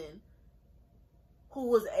person who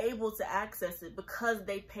was able to access it because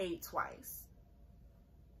they paid twice.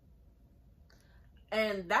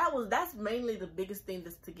 And that's mainly the biggest thing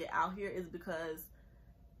that's to get out here, is because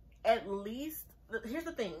at least, here's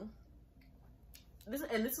the thing. This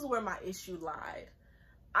is where my issue lied.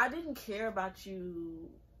 I didn't care about you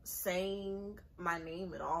saying my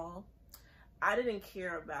name at all. I didn't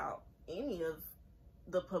care about any of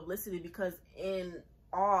the publicity, because in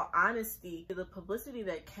all honesty, the publicity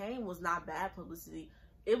that came was not bad publicity.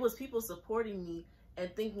 It was people supporting me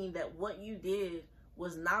and thinking that what you did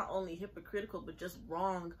was not only hypocritical but just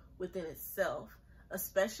wrong within itself,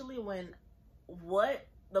 especially when what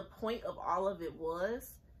the point of all of it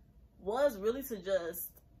was really to just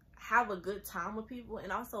have a good time with people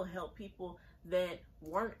and also help people that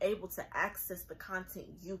weren't able to access the content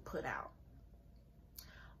you put out.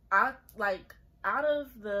 Out of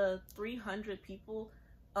the 300 people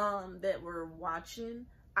that were watching,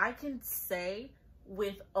 I can say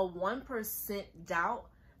with a 1% doubt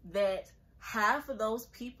that half of those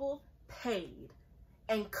people paid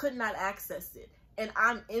and could not access it, and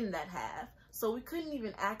I'm in that half. So we couldn't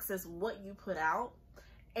even access what you put out,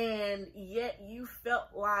 and yet you felt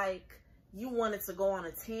like you wanted to go on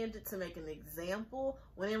a tangent to make an example,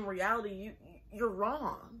 when in reality you're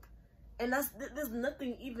wrong. And there's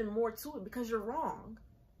nothing even more to it, because you're wrong.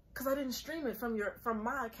 Because I didn't stream it from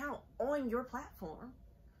my account on your platform,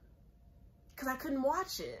 because I couldn't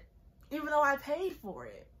watch it, even though I paid for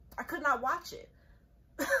it. I could not watch it.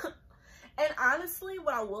 And honestly,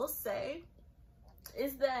 what I will say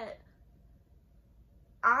is that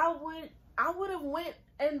I would have went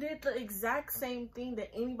and did the exact same thing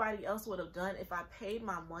that anybody else would have done if I paid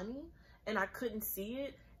my money and I couldn't see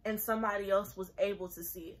it and somebody else was able to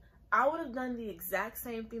see it. I would have done the exact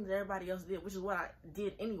same thing that everybody else did, which is what I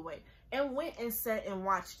did anyway, and went and sat and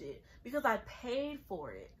watched it because I paid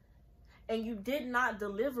for it. And you did not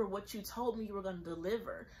deliver what you told me you were going to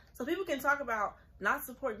deliver. So people can talk about not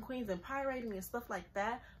supporting queens and pirating and stuff like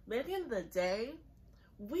that, but at the end of the day,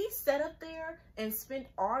 we sat up there and spent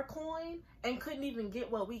our coin and couldn't even get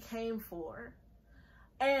what we came for.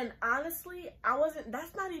 And honestly,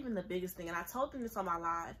 that's not even the biggest thing. And I told them this on my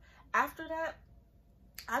live. After that,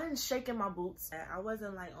 I didn't shake in my boots. I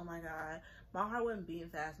wasn't like, oh my God, my heart wasn't beating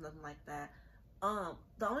fast, nothing like that.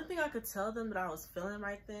 The only thing I could tell them that I was feeling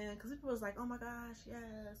right then, because people was like, oh my gosh,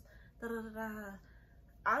 yes, da da da da.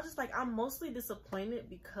 I was just like, I'm mostly disappointed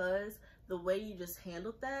because the way you just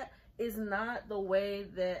handled that is not the way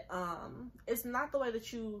that, it's not the way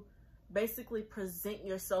that you basically present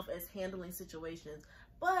yourself as handling situations.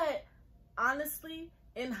 But honestly,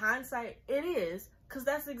 in hindsight, it is, because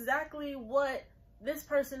that's exactly what this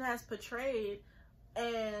person has portrayed,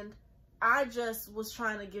 and I just was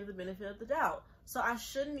trying to give the benefit of the doubt. So I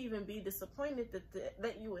shouldn't even be disappointed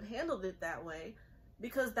that you would handle it that way,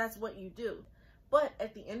 because that's what you do. But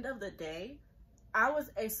at the end of the day, I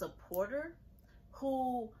was a supporter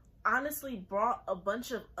who honestly brought a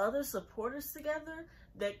bunch of other supporters together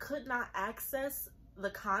that could not access the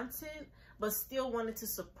content but still wanted to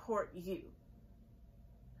support you.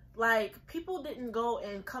 Like, people didn't go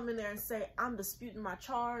and come in there and say, I'm disputing my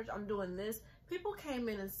charge, I'm doing this. People came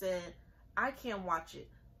in and said, I can't watch it.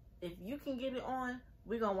 If you can get it on,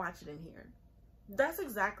 we're gonna watch it in here. That's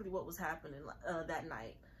exactly what was happening that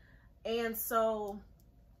night. And so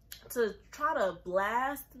to try to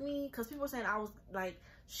blast me, because people were saying I was like,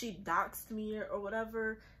 she doxed me or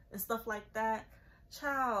whatever and stuff like that,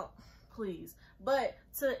 child, please. But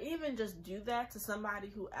to even just do that to somebody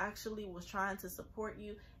who actually was trying to support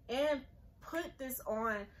you and put this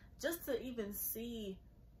on just to even see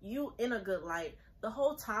you in a good light. The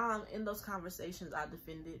whole time in those conversations, I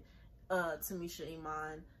defended Tamisha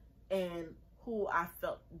Iman and who I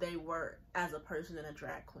felt they were as a person and a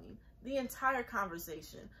drag queen. The entire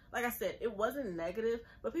conversation, like I said, it wasn't negative,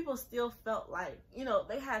 but people still felt like, you know,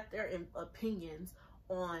 they had their opinions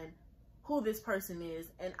on who this person is,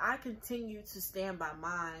 and I continue to stand by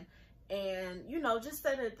mine and, you know, just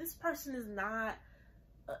say that this person is not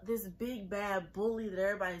this big bad bully that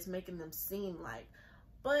everybody's making them seem like.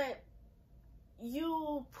 But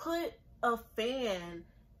you put a fan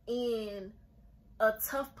in a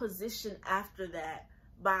tough position after that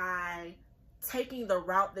by taking the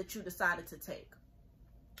route that you decided to take.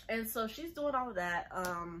 And so she's doing all of that.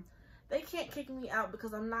 They can't kick me out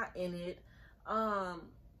because I'm not in it.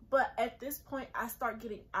 But at this point, I start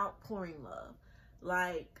getting outpouring love.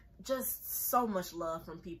 Like, just so much love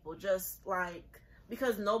from people. Just like,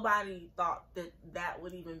 because nobody thought that that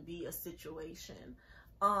would even be a situation.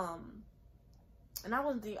 And I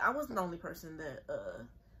wasn't the only person that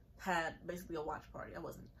had basically a watch party. I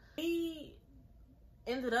wasn't. We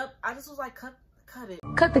ended up, I just was like, cut it.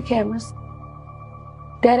 Cut the cameras.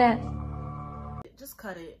 Dead ass. Just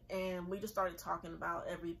cut it. And we just started talking about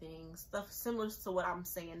everything, stuff similar to what I'm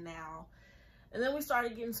saying now. And then we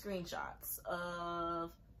started getting screenshots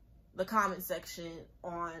of the comment section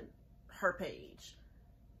on her page.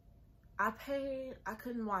 I paid, I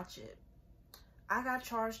couldn't watch it. I got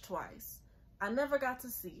charged twice. I never got to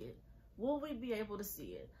see it. Will we be able to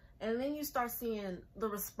see it? And then you start seeing the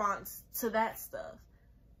response to that stuff.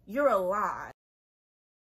 You're a lie.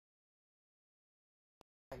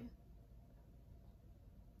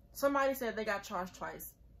 Somebody said they got charged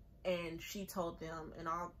twice, and she told them, and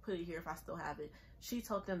I'll put it here if I still have it, she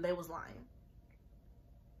told them they was lying.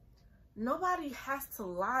 Nobody has to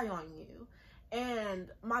lie on you.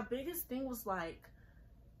 And my biggest thing was like,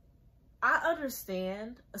 I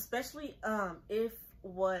understand, especially if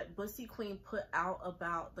what Bussy Queen put out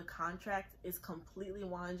about the contract is completely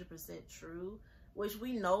 100% true, which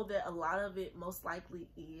we know that a lot of it most likely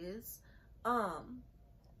is. I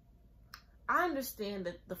understand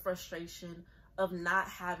that the frustration of not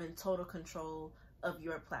having total control of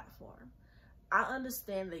your platform. I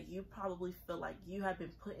understand that you probably feel like you have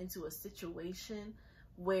been put into a situation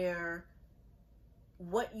where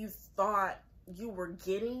what you thought you were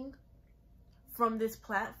getting from this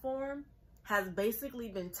platform has basically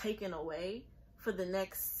been taken away for the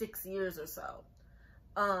next 6 years or so.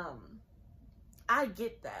 I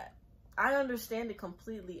get that. I understand it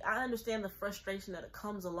completely. I understand the frustration that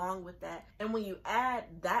comes along with that. And when you add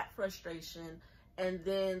that frustration and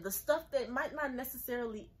then the stuff that might not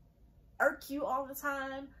necessarily irk you all the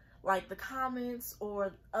time, like the comments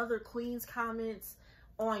or other queens' comments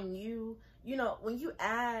on you, you know, when you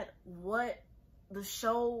add what the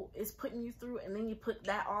show is putting you through and then you put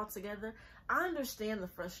that all together, I understand the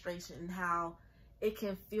frustration and how it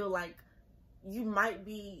can feel like you might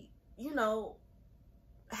be, you know,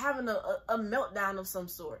 having a meltdown of some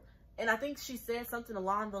sort. And I think she said something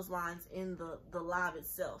along those lines in the live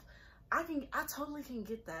itself. I totally can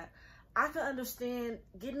get that. I can understand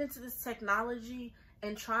getting into this technology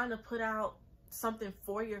and trying to put out something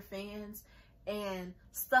for your fans, and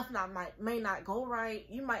stuff may not go right.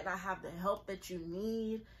 You might not have the help that you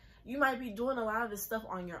need. You might be doing a lot of this stuff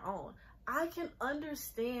on your own. I can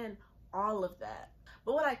understand all of that.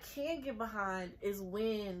 But what I can't get behind is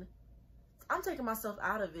when I'm taking myself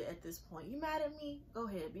out of it at this point. You mad at me? Go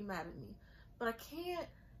ahead, be mad at me. But I can't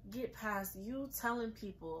get past you telling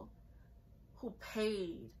people who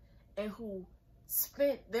paid and who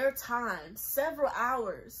spent their time, several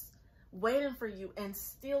hours, waiting for you and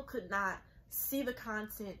still could not see the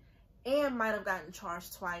content and might have gotten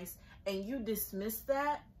charged twice, and you dismiss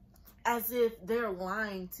that as if they're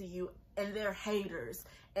lying to you and they're haters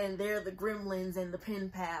and they're the gremlins and the pen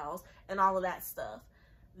pals and all of that stuff.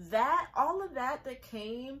 All of that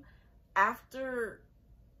came after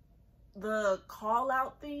the call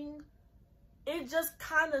out thing, it just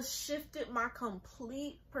kind of shifted my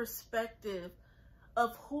complete perspective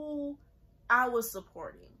of who I was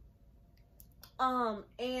supporting.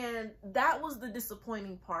 And that was the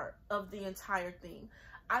disappointing part of the entire thing.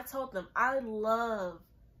 I told them I love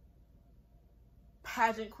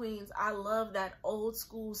pageant queens. I love that old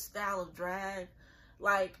school style of drag,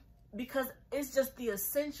 like, because it's just the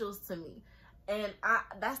essentials to me. And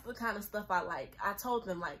that's the kind of stuff I like. I told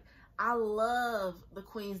them, like, I love the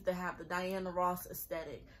queens that have the Diana Ross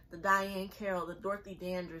aesthetic, the Diane Carroll, the Dorothy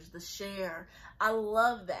Dandridge, the Cher. I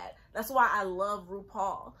love that. That's why I love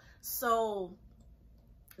RuPaul. So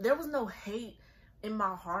there was no hate in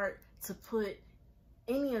my heart to put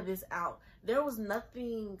any of this out. There was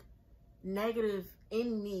nothing negative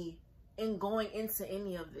in me in going into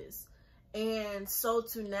any of this. And so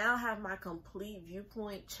to now have my complete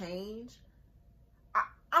viewpoint change,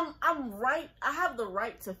 I'm right. I have the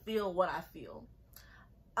right to feel what I feel.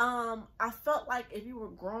 I felt like if you were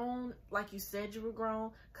grown, like you said you were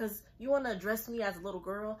grown, because you want to address me as a little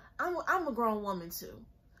girl, I'm a grown woman too.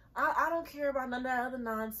 I don't care about none of that other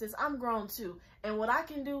nonsense. I'm grown too. And what I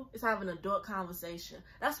can do is have an adult conversation.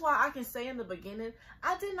 That's why I can say in the beginning,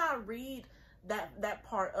 I did not read that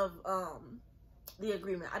part of the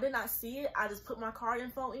agreement. I did not see it. I just put my card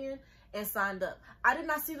info in and signed up. I did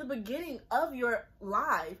not see the beginning of your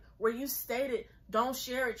live where you stated, don't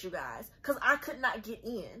share it, you guys, because I could not get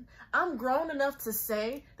in. I'm grown enough to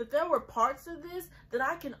say that there were parts of this that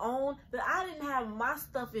I can own, that I didn't have my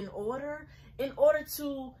stuff in order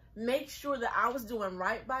to make sure that I was doing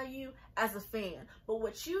right by you as a fan. But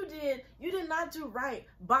what you did not do right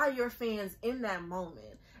by your fans in that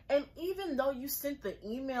moment. And even though you sent the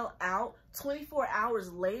email out 24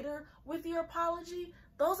 hours later with your apology,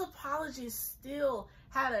 those apologies still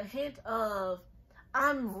had a hint of,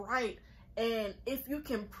 I'm right, and if you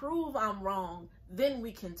can prove I'm wrong, then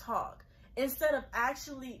we can talk. Instead of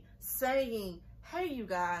actually saying, hey, you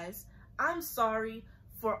guys, I'm sorry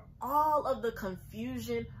for all of the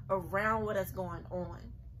confusion around what is going on.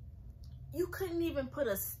 You couldn't even put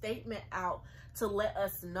a statement out to let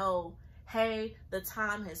us know, hey, the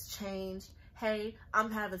time has changed. Hey,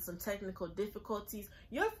 I'm having some technical difficulties.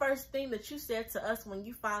 Your first thing that you said to us when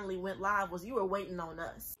you finally went live was you were waiting on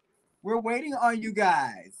us. We're waiting on you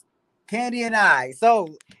guys, Candy and I.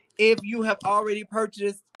 So if you have already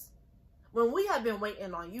purchased, when we have been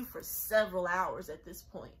waiting on you for several hours at this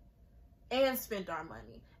point and spent our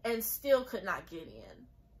money and still could not get in.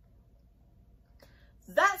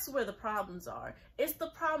 That's where the problems are. It's the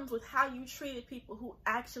problems with how you treated people who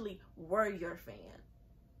actually were your fan.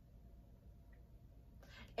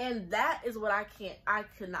 And that is what I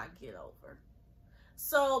could not get over.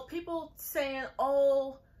 So people saying,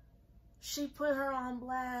 oh, she put her on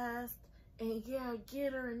blast and yeah,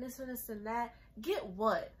 get her and this and that. Get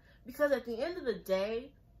what? Because at the end of the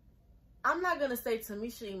day, I'm not going to say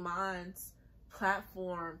Tamisha Iman's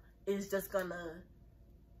platform is just going to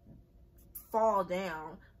fall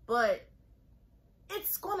down, but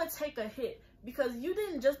it's going to take a hit because you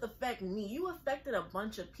didn't just affect me. You affected a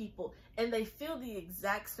bunch of people and they feel the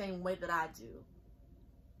exact same way that I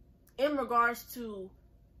do in regards to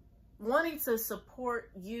wanting to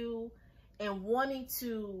support you and wanting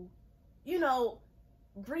to, you know,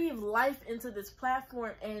 breathe life into this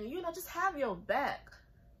platform and, you know, just have your back.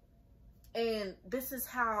 And this is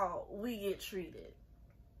how we get treated.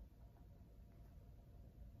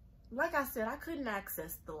 Like I said, I couldn't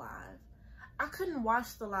access the live. I couldn't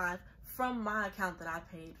watch the live from my account that I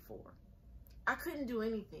paid for. I couldn't do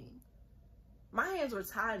anything. My hands were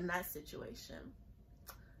tied in that situation.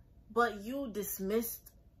 But you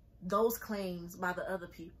dismissed those claims by the other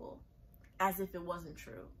people as if it wasn't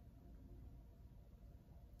true.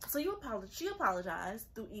 So she apologized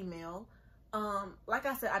through email. Like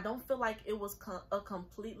I said, I don't feel like it was a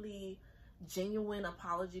completely genuine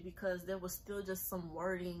apology because there was still just some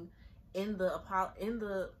wording in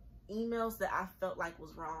the emails that I felt like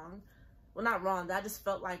was wrong. Well, not wrong, that I just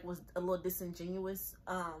felt like was a little disingenuous.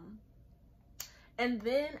 And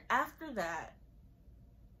then after that,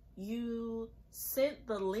 you sent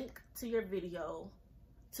the link to your video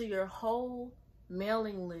to your whole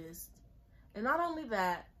mailing list. And not only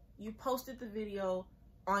that, you posted the video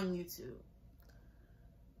on YouTube.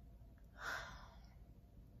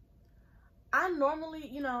 I'm normally,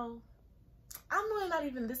 you know, I'm really not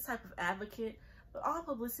even this type of advocate, but all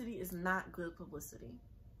publicity is not good publicity.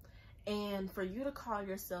 And for you to call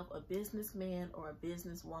yourself a businessman or a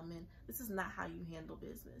businesswoman, this is not how you handle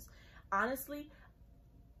business. Honestly,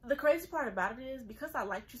 the crazy part about it is because I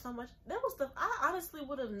liked you so much, there was stuff I honestly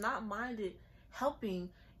would have not minded helping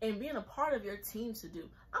and being a part of your team to do.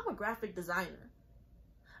 I'm a graphic designer.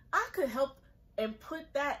 I could help and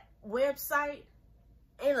put that website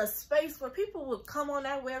in a space where people would come on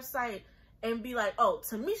that website and be like, oh,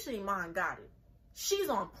 Tamisha Iman got it. She's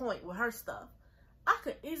on point with her stuff. I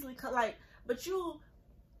could easily but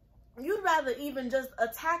you'd rather even just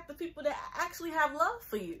attack the people that actually have love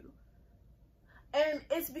for you. And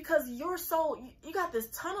it's because you got this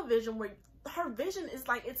tunnel vision where her vision is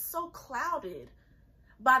like, it's so clouded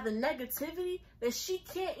by the negativity that she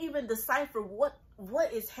can't even decipher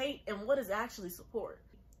what is hate and what is actually support.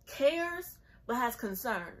 Cares, but has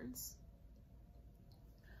concerns.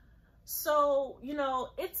 So, you know,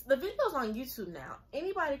 the video's on YouTube now.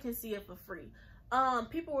 Anybody can see it for free.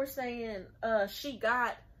 People were saying, she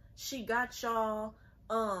got y'all,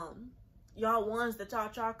 y'all ones that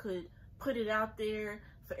y'all could put it out there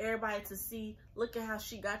for everybody to see. Look at how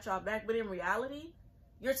she got y'all back. But in reality,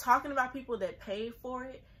 you're talking about people that paid for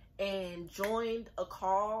it and joined a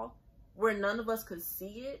call where none of us could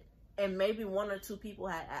see it, and maybe one or two people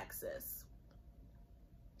had access.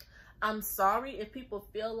 I'm sorry if people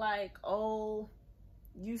feel like, oh,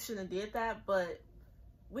 you shouldn't have did that, but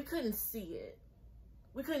we couldn't see it.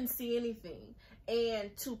 We couldn't see anything.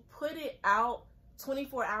 And to put it out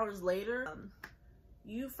 24 hours later,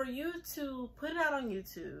 for you to put it out on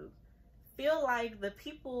YouTube, feel like the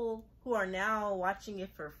people who are now watching it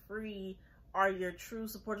for free are your true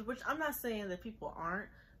supporters, which I'm not saying that people aren't,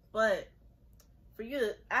 but for you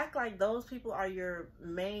to act like those people are your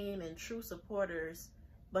main and true supporters,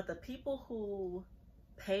 but the people who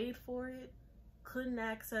paid for it, couldn't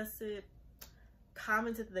access it,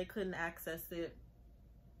 commented that they couldn't access it,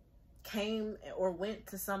 came or went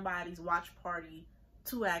to somebody's watch party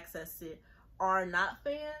to access it, are not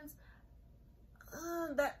fans,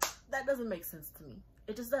 that doesn't make sense to me.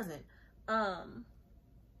 It just doesn't.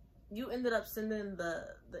 You ended up sending the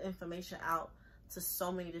information out to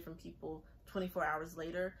so many different people 24 hours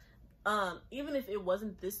later. Even if it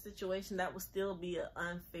wasn't this situation, that would still be an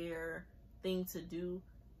unfair thing to do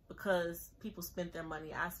because people spent their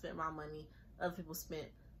money. I spent my money. Other people spent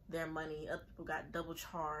their money. Other people got double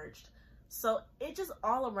charged. So it just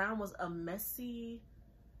all around was a messy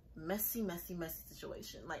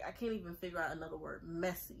situation. Like, I can't even figure out another word.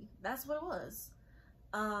 Messy. That's what it was.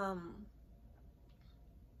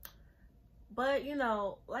 But, you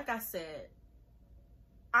know, like I said,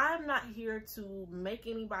 I'm not here to make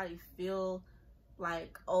anybody feel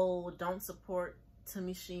like, oh, don't support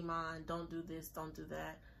Tamisha Iman, don't do this, don't do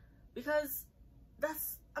that. Because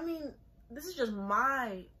that's, I mean, this is just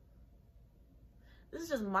my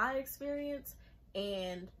experience,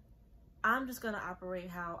 and I'm just gonna operate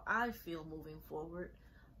how I feel moving forward.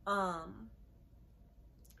 I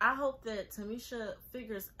hope that Tamisha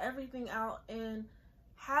figures everything out and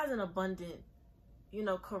has an abundant, you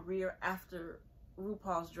know, career after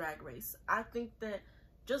RuPaul's Drag Race. I think that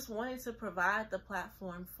just wanting to provide the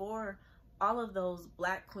platform for all of those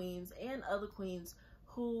Black queens and other queens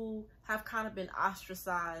who have kind of been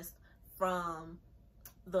ostracized from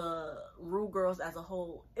the Ru girls as a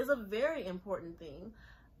whole is a very important thing.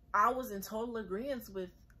 I was in total agreement with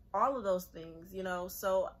all of those things, you know,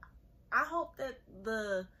 so I hope that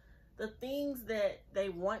the things that they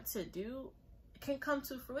want to do can come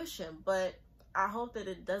to fruition, but I hope that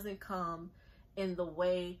it doesn't come in the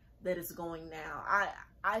way that it's going now.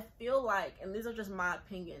 I feel like, and these are just my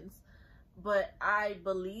opinions, but I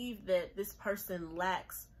believe that this person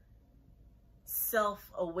lacks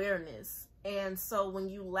self-awareness. And so when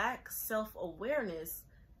you lack self-awareness,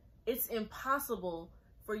 it's impossible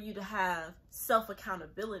for you to have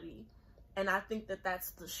self-accountability. And I think that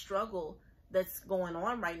that's the struggle that's going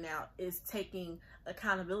on right now, is taking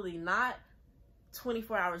accountability, not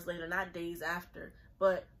 24 hours later, not days after,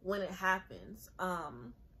 but when it happens.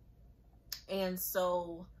 And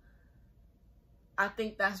so I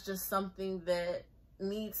think that's just something that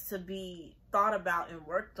needs to be thought about and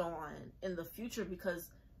worked on in the future, because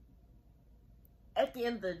at the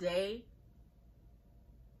end of the day,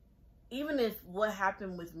 even if what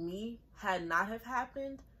happened with me had not have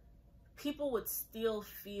happened, people would still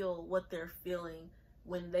feel what they're feeling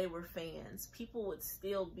when they were fans. People would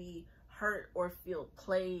still be hurt or feel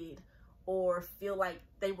played or feel like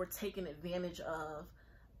they were taken advantage of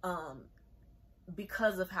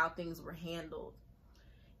because of how things were handled.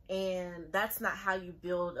 And that's not how you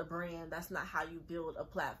build a brand. That's not how you build a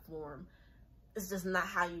platform. It's just not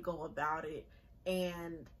how you go about it.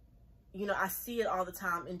 And, you know, I see it all the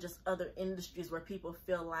time in just other industries where people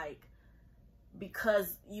feel like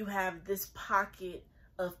because you have this pocket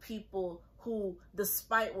of people who,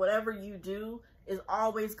 despite whatever you do, is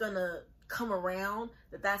always gonna come around,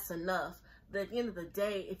 that's enough. But at the end of the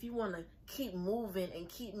day, if you want to keep moving and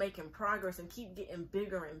keep making progress and keep getting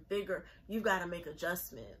bigger and bigger, you've got to make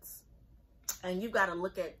adjustments. And you've got to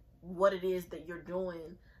look at what it is that you're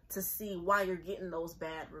doing to see why you're getting those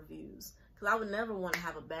bad reviews. Because I would never want to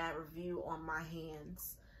have a bad review on my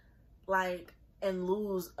hands, like, and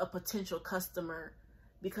lose a potential customer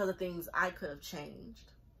because of things I could have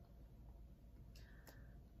changed.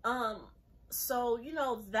 So, you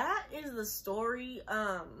know, that is the story.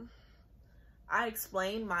 I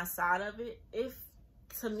explained my side of it. If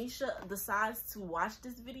Tamisha decides to watch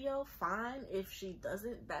this video, fine. If she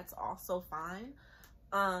doesn't, that's also fine.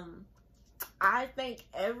 I thank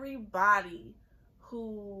everybody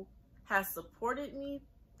who has supported me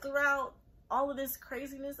throughout all of this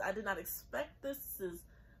craziness. I did not expect this. This is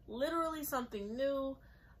literally something new.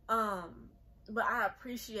 But I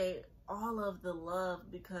appreciate all of the love,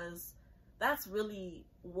 because that's really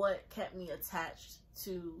what kept me attached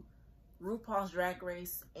to RuPaul's Drag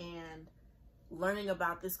Race and learning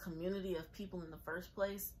about this community of people in the first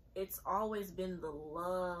place. It's always been the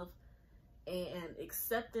love and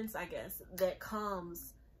acceptance, I guess, that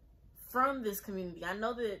comes from this community. I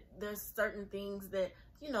know that there's certain things that,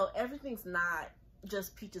 you know, everything's not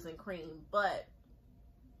just peaches and cream, but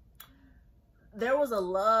there was a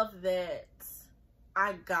love that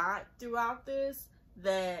I got throughout this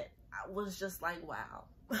that was just like, wow.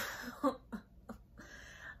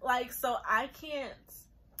 Like, so I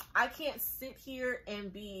can't sit here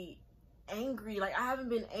and be angry. Like, I haven't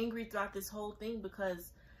been angry throughout this whole thing,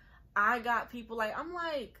 because I got people like,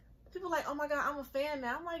 people like, oh my God, I'm a fan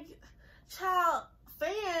now. I'm like, child,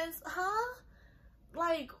 fans, huh?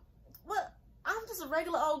 Like, what? I'm just a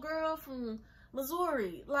regular old girl from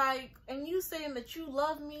Missouri. Like, and you saying that you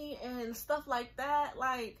love me and stuff like that.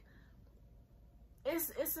 Like,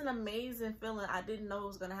 it's an amazing feeling. I didn't know it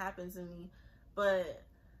was gonna happen to me, but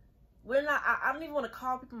we're not, I don't even want to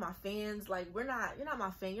call people my fans. Like, you're not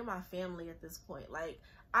my fan, you're my family at this point. Like,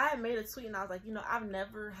 I had made a tweet and I was like, you know, I've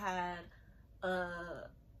never had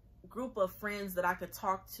group of friends that I could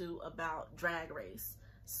talk to about Drag Race.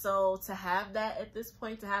 So to have that at this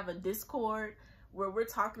point, to have a Discord where we're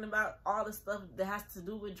talking about all the stuff that has to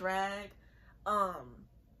do with drag,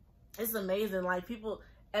 it's amazing. Like, people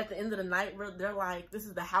at the end of the night, they're like, this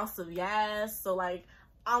is the house of Yaz. So like,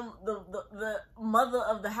 I'm the mother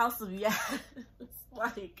of the house of Yaz.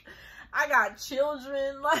 Like, I got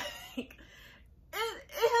children. Like, it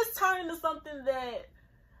has turned into something that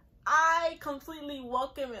I completely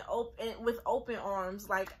welcome and open with open arms.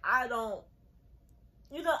 Like, I don't,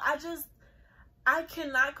 you know, I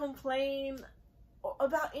cannot complain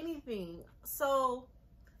about anything. So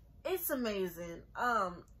it's amazing.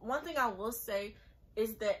 One thing I will say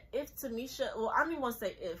is that if Tamisha, well, I don't even want to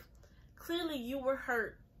say if, clearly you were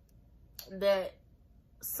hurt that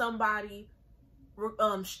somebody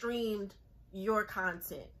streamed your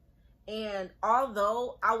content. And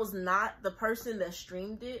although I was not the person that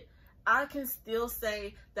streamed it, I can still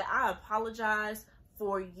say that I apologize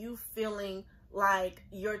for you feeling like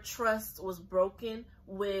your trust was broken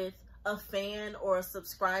with a fan or a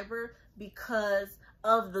subscriber because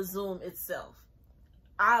of the Zoom itself.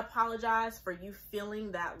 I apologize for you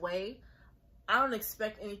feeling that way. I don't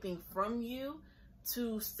expect anything from you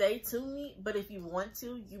to say to me, but if you want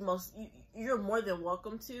to, you're more than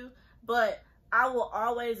welcome to. But I will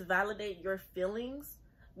always validate your feelings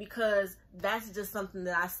because that's just something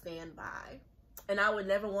that I stand by. And I would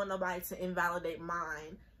never want nobody to invalidate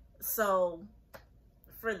mine. So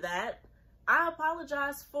for that, I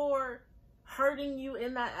apologize for hurting you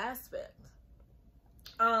in that aspect.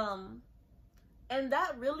 And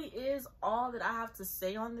that really is all that I have to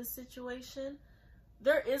say on this situation.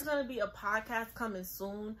 There is going to be a podcast coming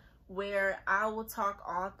soon where I will talk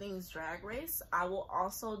all things Drag Race. I will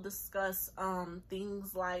also discuss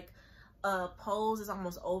things like Pose is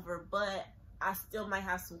almost over, but I still might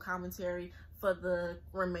have some commentary for the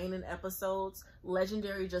remaining episodes.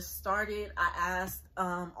 Legendary just started. I asked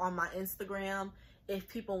on my Instagram if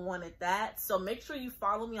people wanted that. So make sure you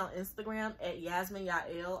follow me on Instagram at Yahzmine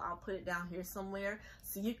Yael. I'll put it down here somewhere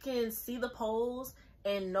so you can see the polls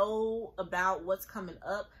and know about what's coming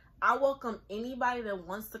up. I welcome anybody that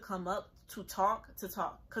wants to come up to talk,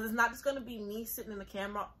 because it's not just going to be me sitting in the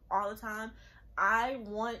camera all the time. I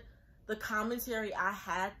want the commentary I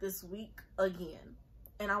had this week again,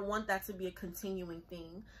 and I want that to be a continuing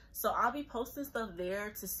thing. So I'll be posting stuff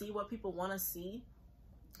there to see what people want to see.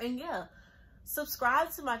 And yeah,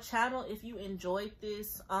 subscribe to my channel if you enjoyed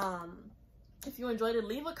this. If you enjoyed it,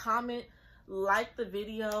 leave a comment, like the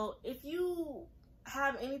video. If you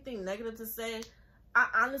have anything negative to say, I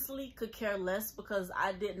honestly could care less, because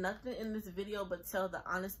I did nothing in this video but tell the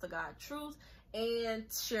honest to God truth and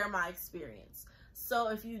share my experience. So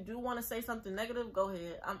if you do want to say something negative, go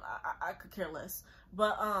ahead. I could care less.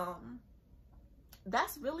 But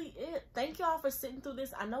that's really it. Thank y'all for sitting through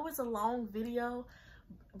this. I know it's a long video,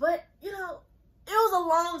 but you know, it was a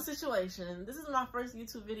long situation. This is my first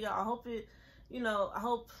YouTube video. I hope it, you know, I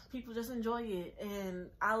hope people just enjoy it, and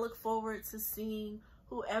I look forward to seeing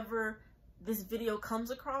whoever this video comes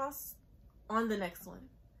across on the next one.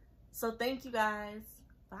 So thank you guys.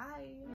 Bye.